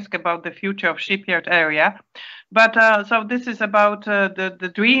Gdansk about the future of shipyard area. But so this is about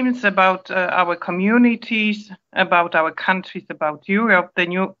the dreams about our communities, about our countries, about Europe, the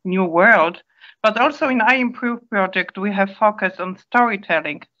new world. But also in I Improve project, we have focused on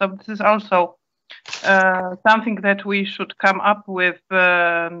storytelling. So this is also something that we should come up with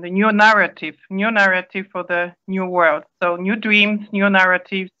the new narrative for the new world. So new dreams, new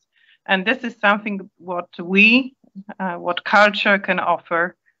narratives. And this is something what culture can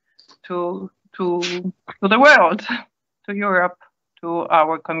offer to the world, to Europe, to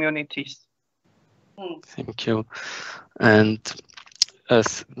our communities. Thank you. And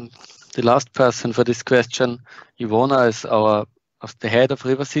as the last person for this question, Iwona is the head of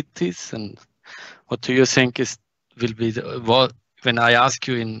River Cities. And what do you think will be when I ask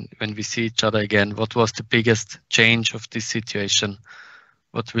you when we see each other again, what was the biggest change of this situation?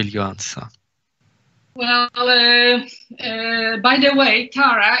 What will you answer? Well, by the way,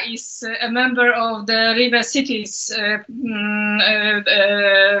 Tara is a member of the River Cities, of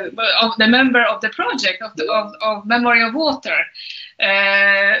the member of the project of Memory of Water.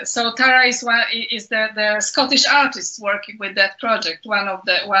 So Tara is the Scottish artist working with that project, one of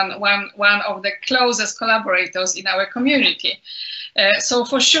the closest collaborators in our community. So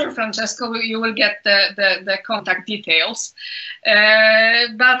for sure, Francesco, you will get the contact details.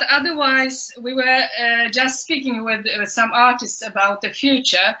 But otherwise, we were just speaking with some artists about the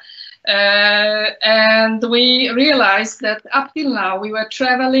future, and we realized that up till now we were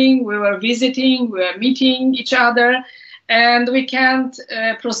traveling, we were visiting, we were meeting each other, and we can't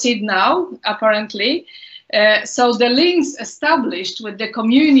proceed now, apparently. So the links established with the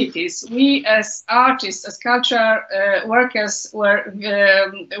communities, we as artists, as cultural workers, were dealing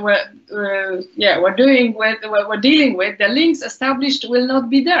with. The links established will not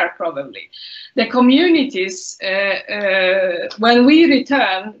be there probably. The communities, when we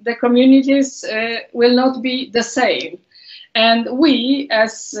return, the communities will not be the same. And we,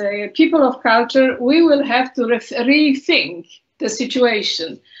 as people of culture, we will have to rethink the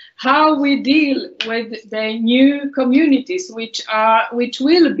situation. How we deal with the new communities which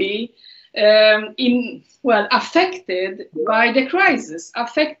will be affected by the crisis,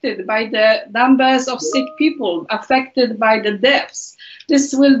 affected by the numbers of sick people, affected by the deaths.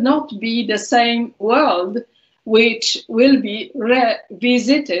 This will not be the same world which will be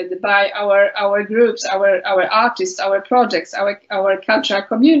revisited by our groups, our artists, our projects, our cultural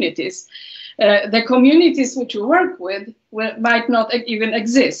communities. The communities which we work with might not even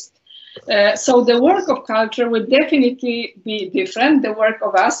exist. So the work of culture will definitely be different. The work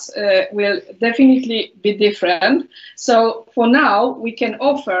of us will definitely be different. So for now, we can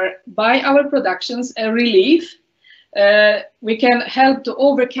offer by our productions a relief. We can help to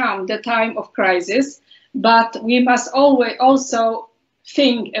overcome the time of crisis, but we must always also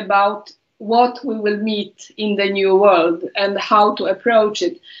think about what we will meet in the new world and how to approach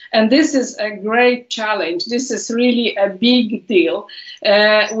it. And this is a great challenge. This is really a big deal,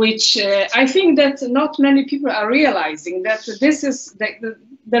 which I think that not many people are realizing, that this is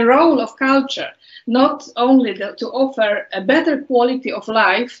the role of culture, not only to offer a better quality of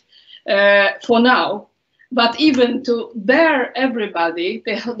life for now, but even to bear everybody,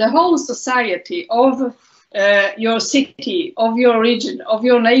 the whole society of your city, of your region, of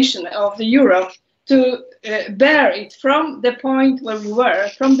your nation, of the Europe, to bear it from the point where we were,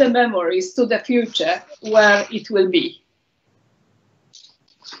 from the memories to the future where it will be.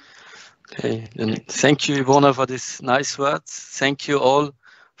 Okay, and thank you, Iwona, for these nice words. Thank you all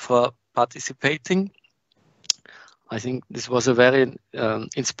for participating. I think this was a very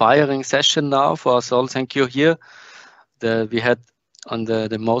inspiring session now for us all. Thank you here. We had on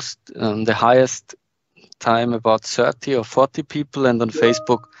the highest time about 30 or 40 people, and on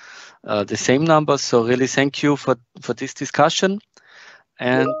Facebook the same numbers. So really thank you for this discussion.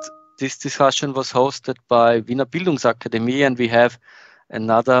 And this discussion was hosted by Wiener Bildungsakademie, and we have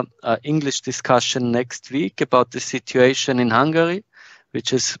another English discussion next week about the situation in Hungary,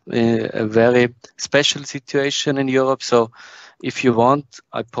 which is a very special situation in Europe. So if you want,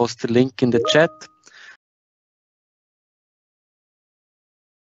 I post the link in the chat.